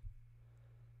 points.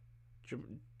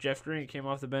 Jeff Green came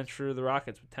off the bench for the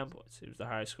Rockets with 10 points. He was the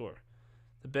highest scorer.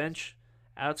 The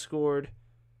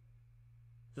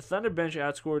Thunder bench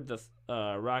outscored the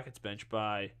Rockets bench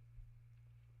by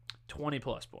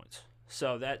 20-plus points.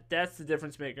 So that's the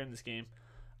difference maker in this game.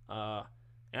 And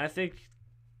I think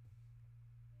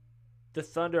the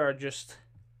Thunder are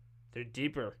they're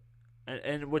deeper.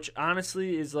 And which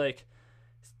honestly is like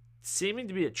seeming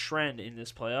to be a trend in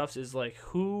this playoffs, is like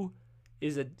who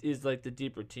is like the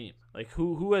deeper team. Like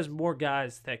who has more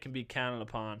guys that can be counted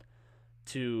upon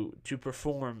to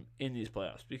perform in these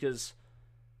playoffs, because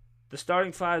the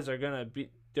starting 5s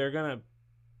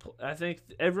I think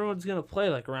everyone's gonna play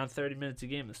like around 30 minutes a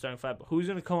game in the starting 5, but who's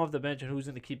gonna come off the bench and who's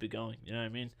gonna keep it going? You know what I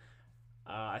mean?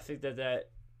 I think that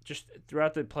just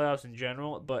throughout the playoffs in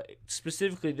general, but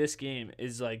specifically this game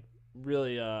is like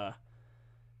really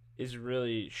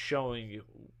showing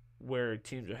where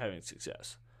teams are having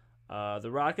success. The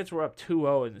Rockets were up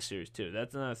 2-0 in the series too.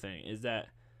 That's another thing, is that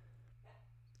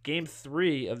Game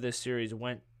 3 of this series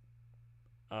went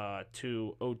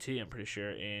to OT, I'm pretty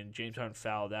sure, and James Harden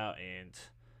fouled out, and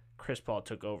Chris Paul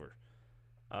took over.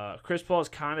 Chris Paul's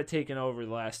kind of taken over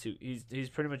the last 2. He's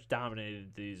pretty much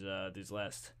dominated these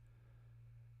last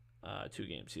 2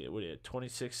 games. He had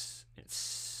 26 and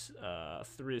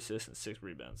 3 assists and 6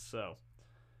 rebounds. So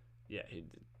yeah,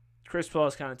 Chris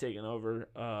Paul's kind of taken over.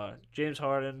 James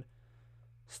Harden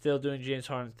still doing James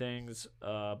Harden things,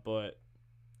 but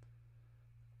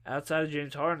outside of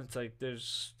James Harden, it's like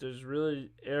there's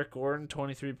really Eric Gordon,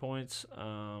 23 points.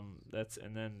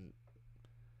 And then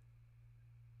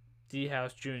D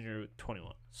House Jr. with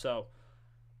 21. So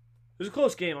it was a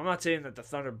close game. I'm not saying that the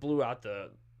Thunder blew out the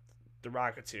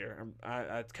Rockets here.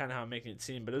 That's kind of how I'm making it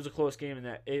seem, but it was a close game, and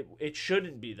that it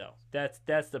shouldn't be though.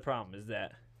 That's the problem, is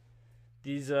that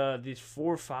these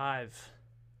 4-5,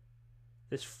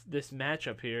 this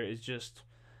matchup here is just.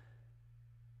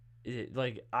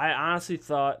 Like, I honestly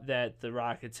thought that the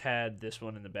Rockets had this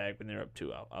one in the bag when they were up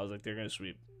 2-0. I was like, they're going to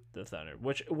sweep the Thunder,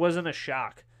 which wasn't a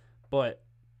shock. But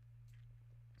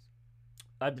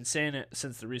I've been saying it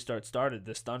since the restart started.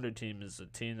 This Thunder team is a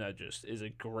team that just is a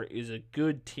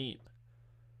good team.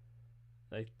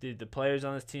 Like, the players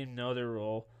on this team know their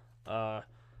role.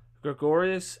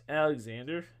 Gregorius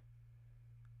Alexander,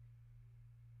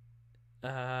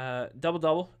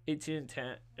 double-double, 18 and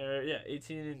 10.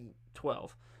 18 and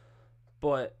 12.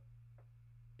 But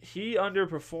he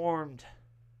underperformed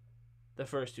the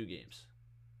first 2 games,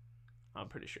 I'm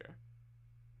pretty sure.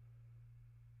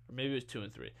 Or maybe it was 2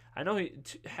 and 3. I know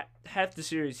half the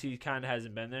series he kind of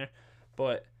hasn't been there.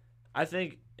 But I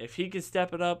think if he can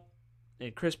step it up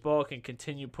and Chris Paul can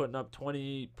continue putting up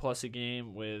 20-plus a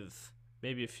game with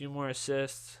maybe a few more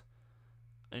assists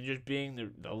and just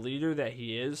being the leader that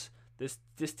he is, this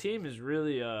team is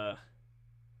really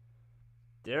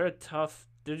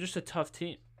they're just a tough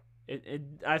team.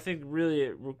 I think really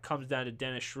it comes down to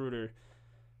Dennis Schroeder.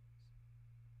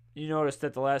 You notice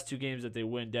that the last 2 games that they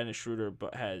win, Dennis Schroeder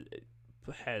but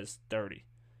has 30.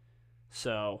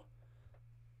 So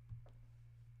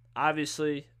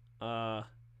obviously,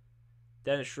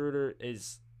 Dennis Schroeder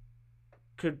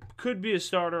could be a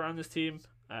starter on this team.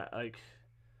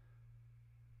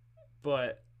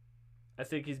 But I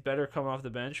think he's better coming off the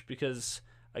bench because,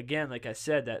 again, like I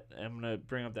said, that I'm gonna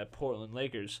bring up that Portland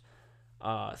Lakers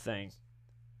thing.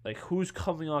 Like, who's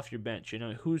coming off your bench?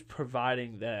 Who's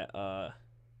providing that?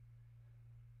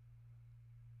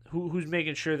 Who's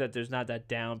making sure that there's not that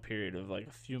down period of like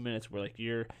a few minutes where like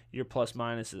you're plus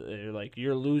minus, or like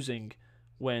you're losing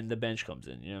when the bench comes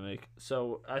in.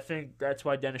 So I think that's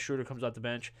why Dennis Schroeder comes off the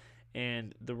bench,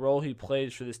 and the role he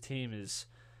plays for this team is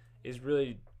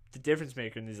really the difference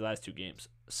maker in these last 2 games.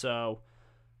 So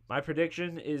my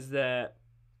prediction is that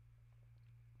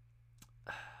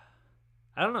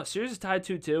I don't know. Series is tied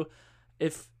 2-2.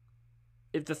 If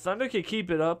the Thunder can keep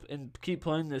it up and keep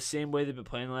playing the same way they've been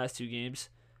playing the last 2 games,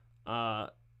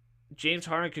 James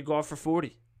Harden could go off for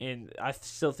 40, and I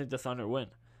still think the Thunder win.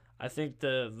 I think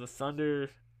the Thunder,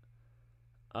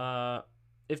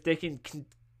 if they can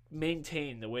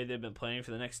maintain the way they've been playing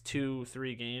for the next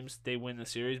 2-3 games, they win the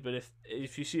series. But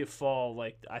if you see a fall,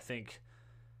 like I think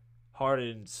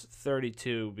Harden's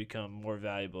 32 become more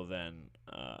valuable than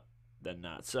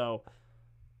not. So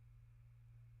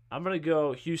I'm gonna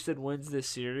go Houston wins this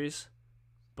series,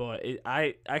 but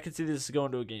I could see this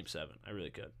going to a game 7. I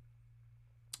really could.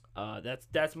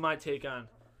 That's my take on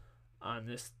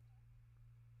this.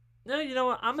 No, you know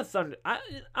what? I'm gonna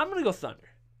go Thunder.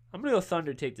 I'm gonna go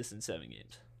Thunder. Take this in 7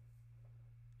 games,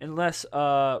 unless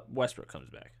Westbrook comes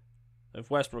back. If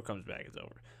Westbrook comes back, it's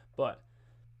over. But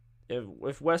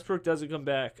if Westbrook doesn't come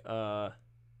back,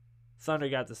 Thunder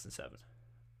got this in 7.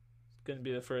 It's gonna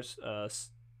be the first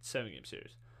 7-game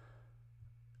series.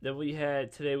 Then we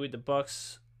had today with the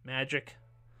Bucks Magic.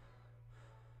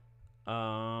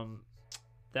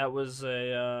 That was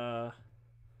a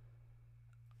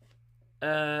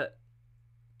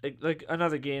like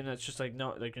another game that's just like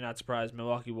no, like you're not surprised.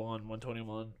 Milwaukee won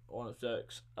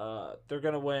 121-106. They're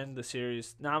gonna win the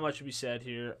series. Not much to be said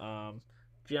here.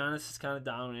 Giannis is kind of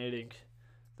dominating.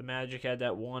 The Magic had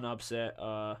that one upset.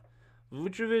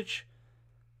 Vucevic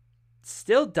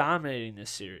still dominating this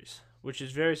series, which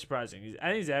is very surprising. I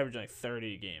think he's averaging like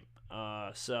 30 a game.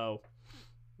 So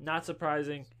not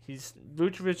surprising.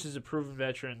 Vucevic is a proven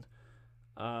veteran,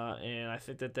 and I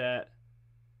think that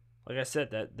like I said,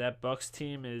 that Bucks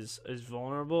team is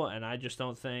vulnerable, and I just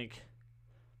don't think.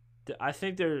 I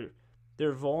think they're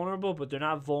vulnerable, but they're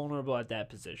not vulnerable at that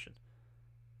position.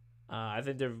 I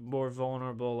think they're more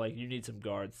vulnerable. Like you need some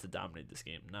guards to dominate this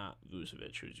game, not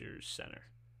Vucevic, who's your center.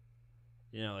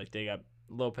 Like they got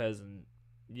Lopez and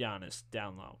Giannis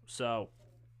down low. So,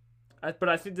 but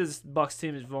I think this Bucks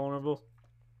team is vulnerable.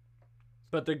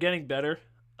 But they're getting better.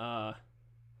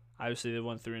 Obviously, they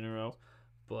won 3 in a row.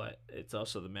 But it's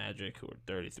also the Magic, who are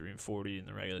 33-40 in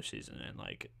the regular season, and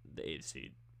like the 8th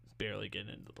seed, barely getting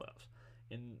into the playoffs,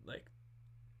 and like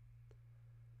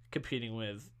competing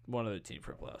with one other team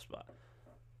for a playoff spot.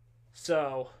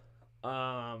 So,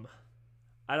 I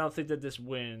don't think that this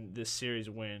series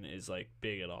win, is like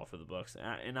big at all for the Bucks.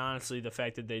 And honestly, the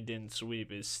fact that they didn't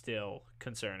sweep is still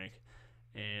concerning.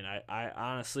 And I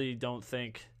honestly don't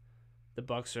think the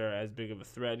Bucks are as big of a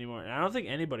threat anymore. And I don't think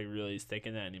anybody really is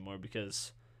thinking that anymore,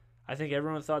 because I think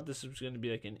everyone thought this was going to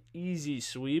be like an easy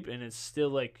sweep, and it's still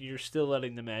like you're still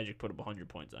letting the Magic put up 100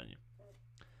 points on you.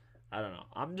 I don't know.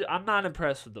 I'm not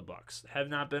impressed with the Bucks. Have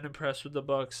not been impressed with the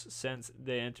Bucks since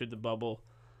they entered the bubble.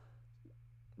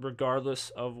 Regardless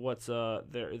of what's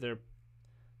their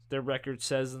record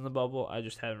says in the bubble, I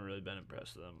just haven't really been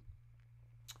impressed with them.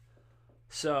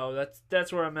 So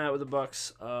that's where I'm at with the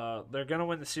Bucks. They're gonna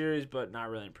win the series, but not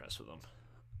really impressed with them.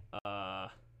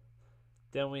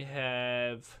 Then we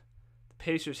have the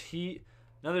Pacers Heat,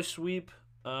 another sweep.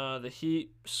 The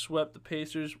Heat swept the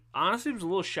Pacers. Honestly, I was a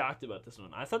little shocked about this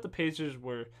one. I thought the Pacers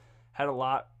had a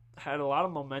lot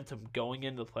of momentum going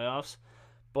into the playoffs,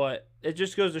 but it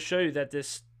just goes to show you that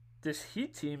this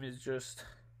Heat team is just,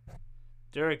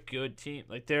 they're a good team.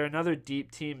 Like, they're another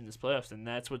deep team in this playoffs, and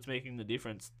that's what's making the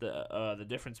difference. The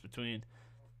difference between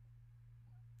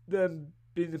them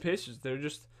being the Pacers.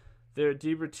 They're a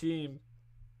deeper team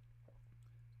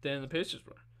than the Pacers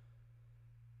were.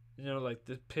 Like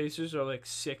the Pacers are like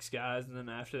 6 guys, and then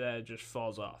after that it just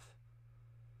falls off.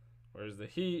 Whereas the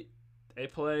Heat, they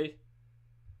play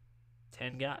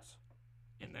 10 guys.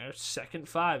 And their second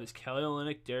 5 is Kelly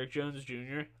Olynyk, Derrick Jones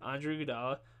Jr., Andre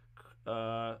Iguodala,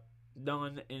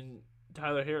 Nunn, and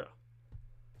Tyler Hero.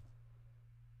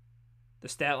 The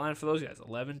stat line for those guys: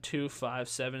 11, 2, 5,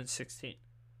 7, and 16.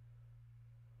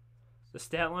 The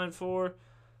stat line for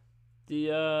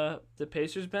the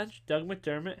Pacers bench: Doug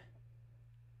McDermott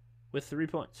with 3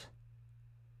 points.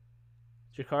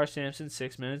 Jakar Sampson,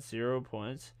 6 minutes, 0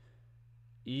 points.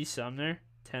 E. Sumner,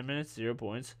 10 minutes, 0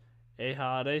 points. A.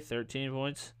 Holiday, 13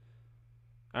 points.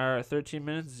 13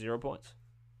 minutes, 0 points.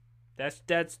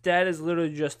 That is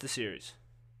literally just the series,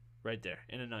 right there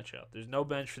in a nutshell. There's no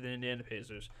bench for the Indiana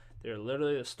Pacers. They're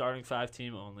literally a starting 5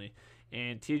 team only,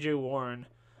 and T.J. Warren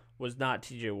was not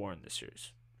T.J. Warren this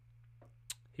series.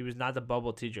 He was not the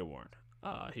bubble T.J. Warren.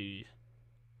 He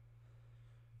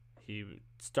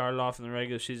started off in the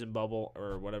regular season bubble,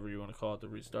 or whatever you want to call it, the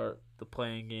restart, the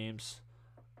playing games.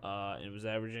 It was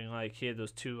averaging, he had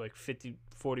those 2, 50,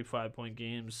 45-point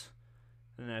games.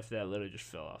 And after that, literally just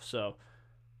fell off. So,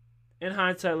 in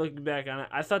hindsight, looking back on it,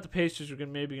 I thought the Pacers were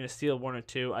maybe going to steal 1 or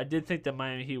 2. I did think the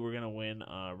Miami Heat were going to win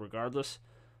regardless.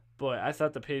 But I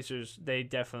thought the Pacers, they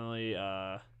definitely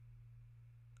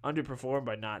underperformed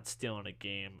by not stealing a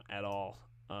game at all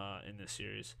in this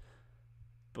series.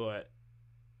 But,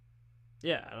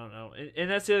 yeah, I don't know. And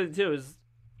that's the other thing, too, is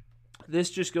this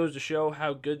just goes to show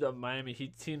how good the Miami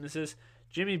Heat team this is.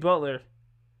 Jimmy Butler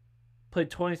played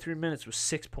 23 minutes with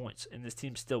 6 points, and this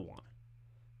team still won.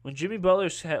 When Jimmy Butler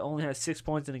only has 6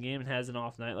 points in a game and has an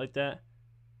off night like that,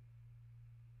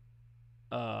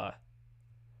 and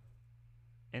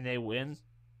they win,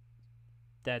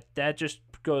 that just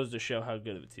goes to show how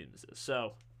good of a team this is.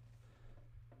 So,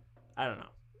 I don't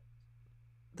know.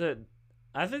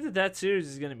 I think that series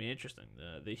is going to be interesting.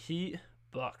 The Heat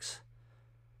Bucks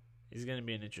is going to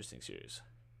be an interesting series.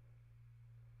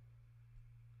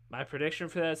 My prediction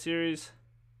for that series,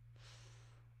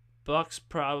 Bucks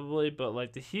probably,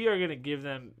 but the Heat are going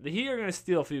to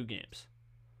steal a few games.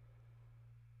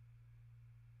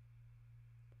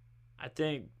 I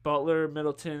think Butler,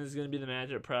 Middleton is going to be the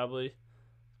matchup probably.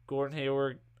 Gordon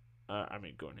Dragic,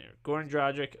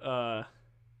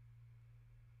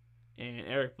 and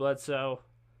Eric Bledsoe.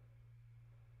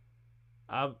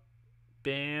 Bam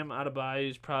Adebayo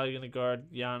is probably going to guard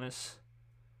Giannis.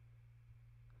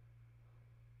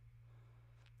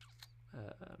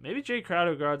 Maybe Jay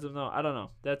Crowder guards him though. I don't know.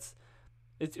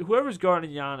 It's whoever's guarding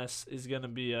Giannis is gonna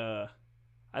be. I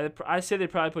say they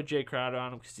probably put Jay Crowder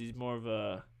on him because he's more of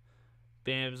a.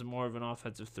 Bam's more of an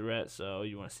offensive threat, so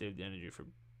you want to save the energy for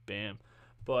Bam.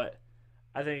 But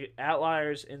I think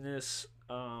outliers in this.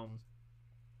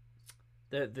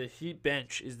 The Heat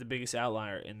bench is the biggest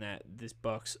outlier in this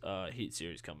Bucks Heat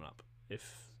series coming up.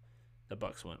 If the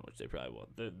Bucks win, which they probably will.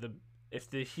 If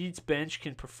the Heat's bench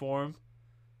can perform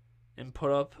and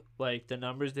put up the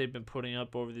numbers they've been putting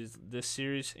up over this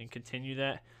series and continue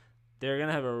that, they're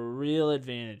gonna have a real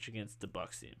advantage against the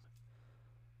Bucks team.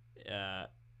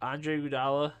 Andre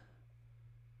Iguodala,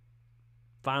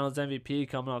 Finals MVP,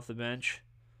 coming off the bench.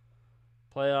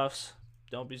 Playoffs,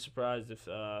 don't be surprised if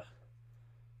I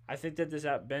think that this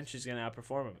bench is gonna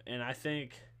outperform him, and I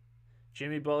think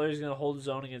Jimmy Butler is gonna hold his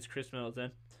own against Chris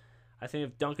Middleton. I think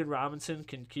if Duncan Robinson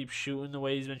can keep shooting the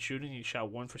way he's been shooting, he shot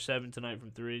 1 for 7 tonight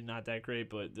from 3, not that great,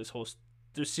 but this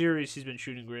series he's been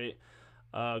shooting great.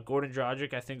 Gordon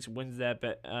Dragic, I think, wins that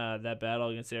battle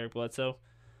against Eric Bledsoe.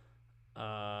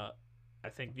 I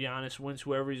think Giannis wins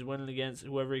whoever he's winning against,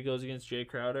 whoever he goes against Jay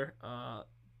Crowder.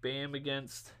 Bam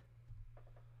against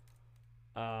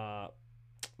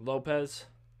Lopez.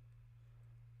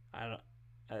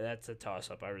 That's a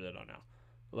toss-up. I really don't know.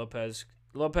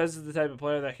 Lopez is the type of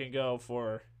player that can go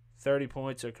for 30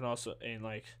 points or can also, in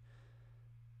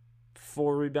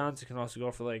 4 rebounds, it can also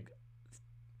go for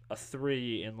a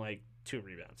 3 and 2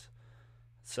 rebounds.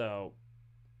 So,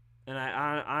 and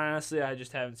I honestly, I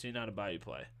just haven't seen Adebayo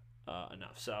play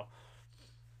enough. So,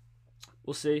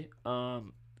 we'll see.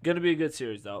 Gonna be a good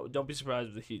series though. Don't be surprised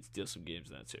if the Heat steal some games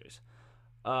in that series.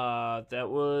 That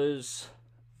was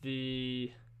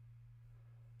the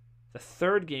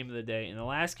third game of the day, and the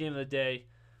last game of the day,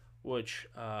 which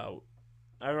I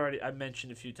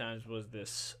mentioned a few times, was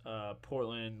this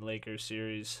Portland Lakers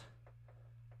series.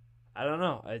 I don't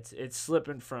know. It's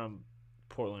slipping from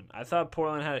Portland. I thought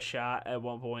Portland had a shot at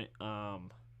one point,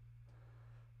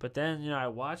 but then I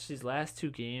watched these last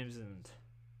 2 games, and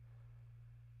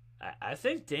I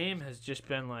think Dame has just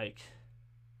been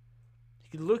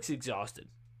he looks exhausted.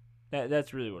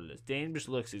 That's really what it is. Dame just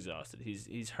looks exhausted.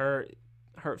 He's hurt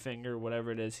finger,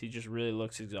 whatever it is. He just really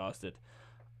looks exhausted.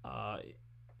 I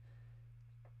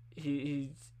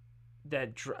don't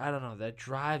know, that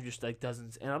drive just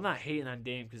doesn't. And I'm not hating on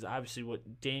Dame because obviously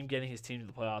what Dame getting his team to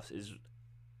the playoffs is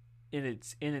in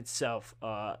itself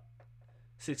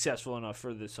successful enough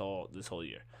for this whole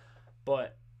year.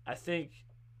 But I think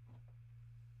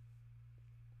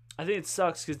I think it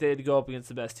sucks because they had to go up against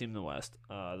the best team in the West,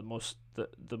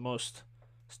 the most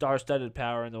star-studded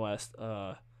power in the West.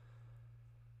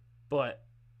 But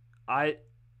I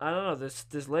don't know,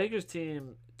 this Lakers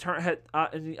team and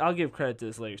I'll give credit to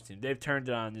this Lakers team. They've turned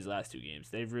it on these last 2 games.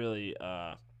 They've really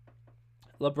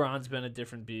LeBron's been a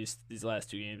different beast these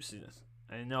last 2 games.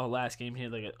 I know last game he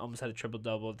had almost had a triple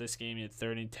double. This game he had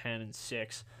 30, 10, and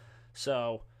 6.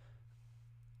 So,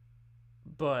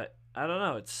 but I don't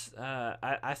know. It's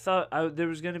I thought I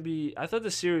thought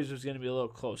the series was gonna be a little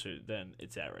closer than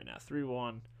it's at right now.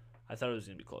 3-1. I thought it was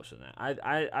gonna be closer than that.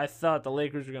 I thought the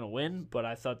Lakers were gonna win, but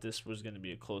I thought this was gonna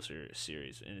be a closer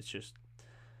series, and it's just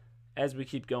as we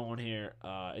keep going here,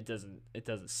 it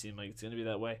doesn't seem like it's gonna be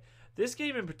that way. This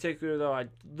game in particular, though, I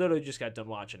literally just got done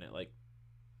watching it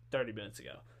 30 minutes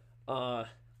ago. I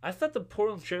thought the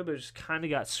Portland Trailblazers kind of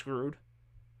got screwed.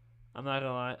 I'm not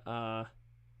gonna lie.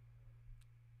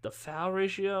 The foul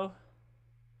ratio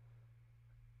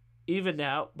evened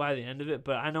out by the end of it,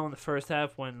 but I know in the first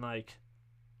half when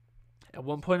at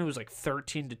one point it was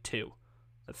 13-2,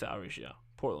 the foul ratio.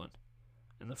 Portland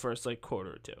in the first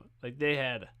quarter or two. They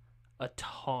had a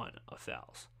ton of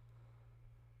fouls.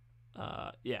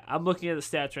 Yeah, I'm looking at the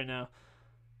stats right now.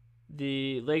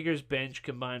 The Lakers bench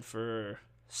combined for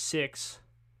 6,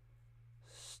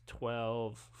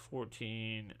 12,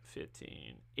 14,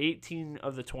 15, 18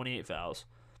 of the 28 fouls.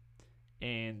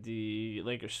 And the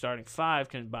Lakers starting 5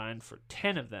 combined for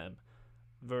 10 of them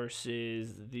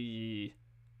versus the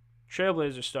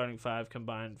Trailblazers starting 5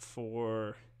 combined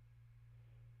for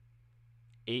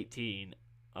 18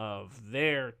 of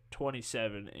their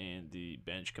 27 and the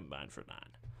bench combined for 9.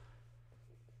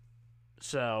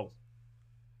 So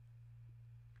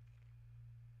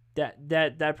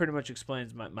that pretty much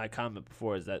explains my comment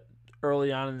before, is that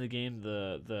early on in the game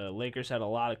the Lakers had a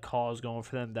lot of calls going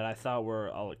for them that I thought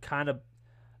were kind of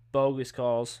bogus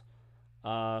calls.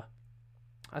 I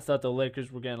thought the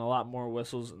Lakers were getting a lot more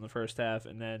whistles in the first half,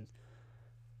 and then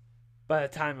by the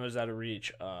time it was out of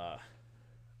reach, and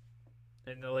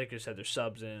the Lakers had their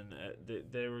subs in,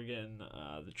 they were getting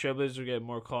the Trailblazers were getting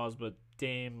more calls, but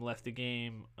Dame left the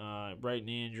game, right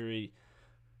knee injury.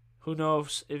 Who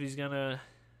knows if he's gonna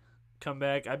come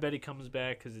back? I bet he comes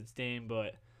back because it's Dame,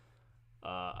 but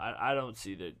I don't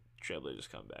see the Trailblazers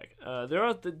come back.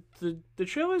 The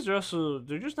Trailblazers are also,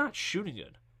 they're just not shooting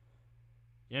good.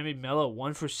 You know what I mean? Melo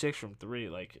 1 for 6 from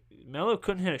 3. Melo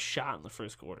couldn't hit a shot in the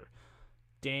first quarter.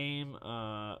 Dame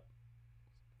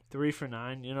 3 for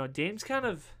 9. You know, Dame's kind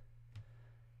of,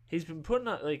 he's been putting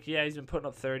up he's been putting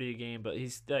up 30 a game, but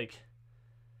he's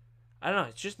I don't know,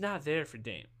 it's just not there for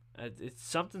Dame. It's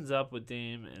something's up with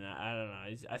Dame, and I don't know.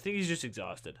 I think he's just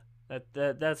exhausted.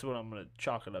 That's what I'm gonna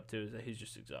chalk it up to, is that he's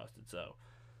just exhausted. So,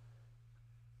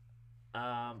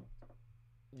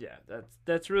 yeah,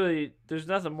 that's really, there's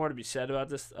nothing more to be said about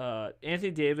this.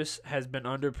 Anthony Davis has been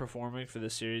underperforming for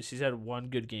this series. He's had one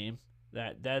good game.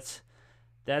 That's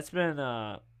been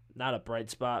not a bright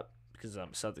spot because I'm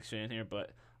a Celtics fan here,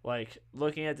 but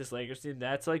looking at this Lakers team,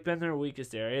 that's been their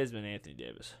weakest area, has been Anthony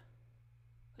Davis.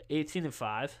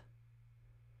 18-5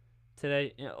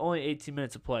 today. You know, only 18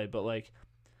 minutes of play, but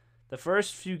the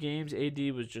first few games, AD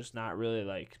was just not really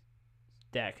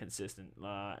that consistent.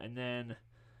 And then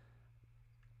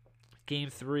game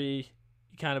 3,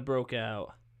 he kind of broke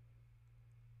out.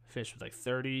 Finished with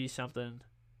 30 something.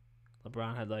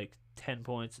 LeBron had 10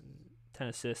 points and 10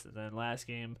 assists, and then last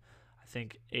game, I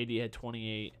think AD had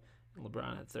 28 and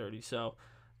LeBron had 30. So,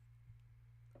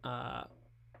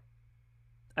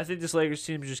 I think this Lakers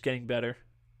team is just getting better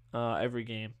every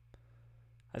game.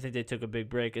 I think they took a big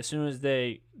break. As soon as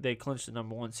they clinched the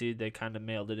number 1 seed, they kind of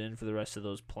mailed it in for the rest of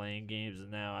those playing games. And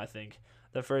now I think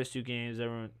the first 2 games,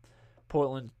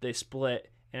 Portland, they split,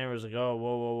 and everyone's oh,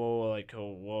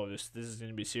 whoa, this is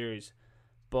going to be serious.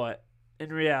 But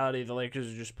in reality, the Lakers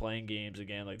are just playing games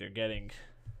again. They're getting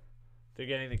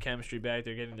the chemistry back,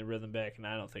 they're getting the rhythm back, and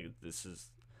I don't think this is.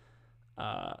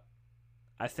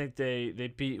 I think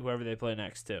they beat whoever they play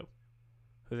next too.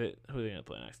 Who are they gonna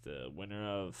play next? The winner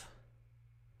of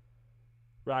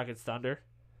Rockets Thunder,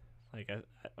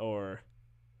 or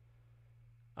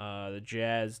the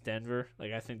Jazz Denver.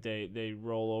 I think they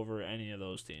roll over any of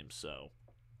those teams. So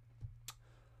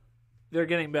they're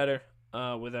getting better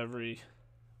with every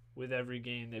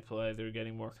game they play. They're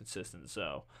getting more consistent.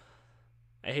 So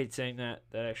I hate saying that.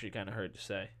 That actually kind of hurt to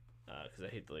say because I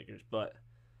hate the Lakers, but.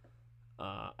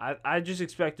 I just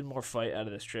expected more fight out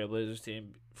of this Trailblazers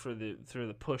team through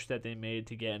the push that they made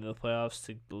to get into the playoffs,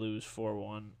 to lose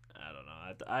 4-1. I don't know.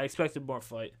 I expected more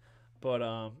fight,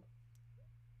 but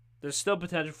there's still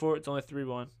potential for it. It's only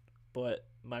 3-1, but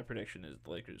my prediction is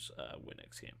the Lakers win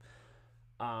next game.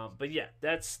 But yeah,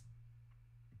 that's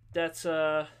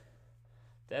gonna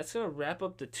wrap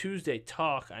up the Tuesday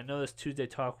talk. I know this Tuesday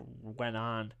talk went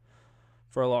on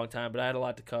for a long time, but I had a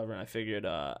lot to cover, and I figured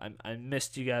I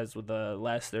missed you guys with the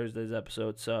last Thursday's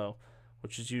episode,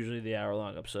 which is usually the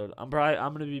hour-long episode. I'm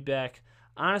gonna be back.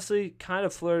 Honestly, kind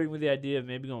of flirting with the idea of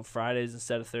maybe going Fridays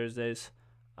instead of Thursdays.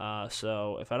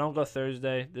 So if I don't go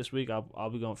Thursday this week, I'll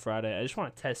be going Friday. I just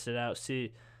want to test it out.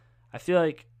 See, I feel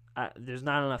like there's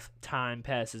not enough time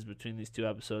passes between these two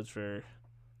episodes for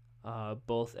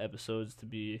both episodes to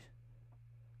be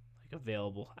like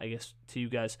available, I guess, to you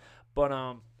guys. But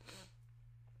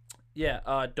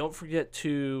yeah, don't forget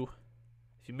to,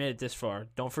 if you made it this far,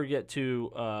 don't forget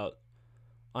to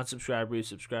unsubscribe,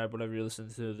 resubscribe, whatever you're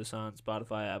listening to this on,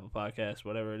 Spotify, Apple Podcasts,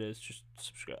 whatever it is. Just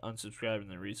unsubscribe and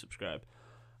then resubscribe.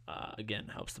 Again,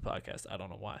 helps the podcast. I don't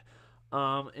know why.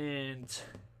 And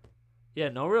yeah,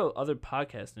 no real other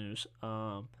podcast news.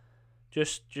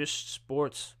 Just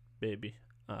sports, baby.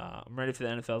 I'm ready for the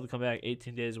NFL to come back.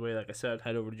 18 days away, like I said.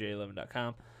 Head over to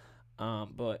j11.com.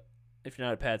 But if you're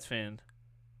not a Pats fan,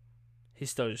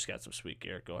 he's still just got some sweet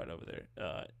gear. Go ahead over there.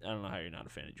 I don't know how you're not a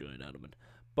fan of Julian Edelman,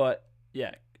 but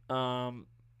yeah. I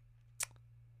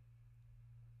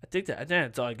think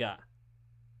that's all I got.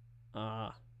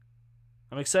 I'm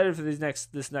excited for this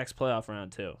next playoff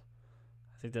round too.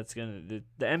 I think that's the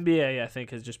NBA. I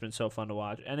think has just been so fun to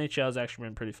watch. NHL has actually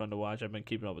been pretty fun to watch. I've been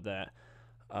keeping up with that.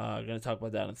 Gonna talk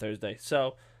about that on Thursday.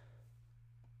 So,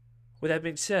 with that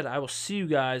being said, I will see you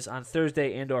guys on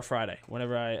Thursday and/or Friday.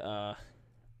 Whenever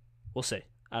we'll see.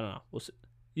 I don't know. We'll see.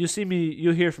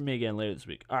 You'll hear from me again later this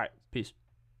week. All right. Peace.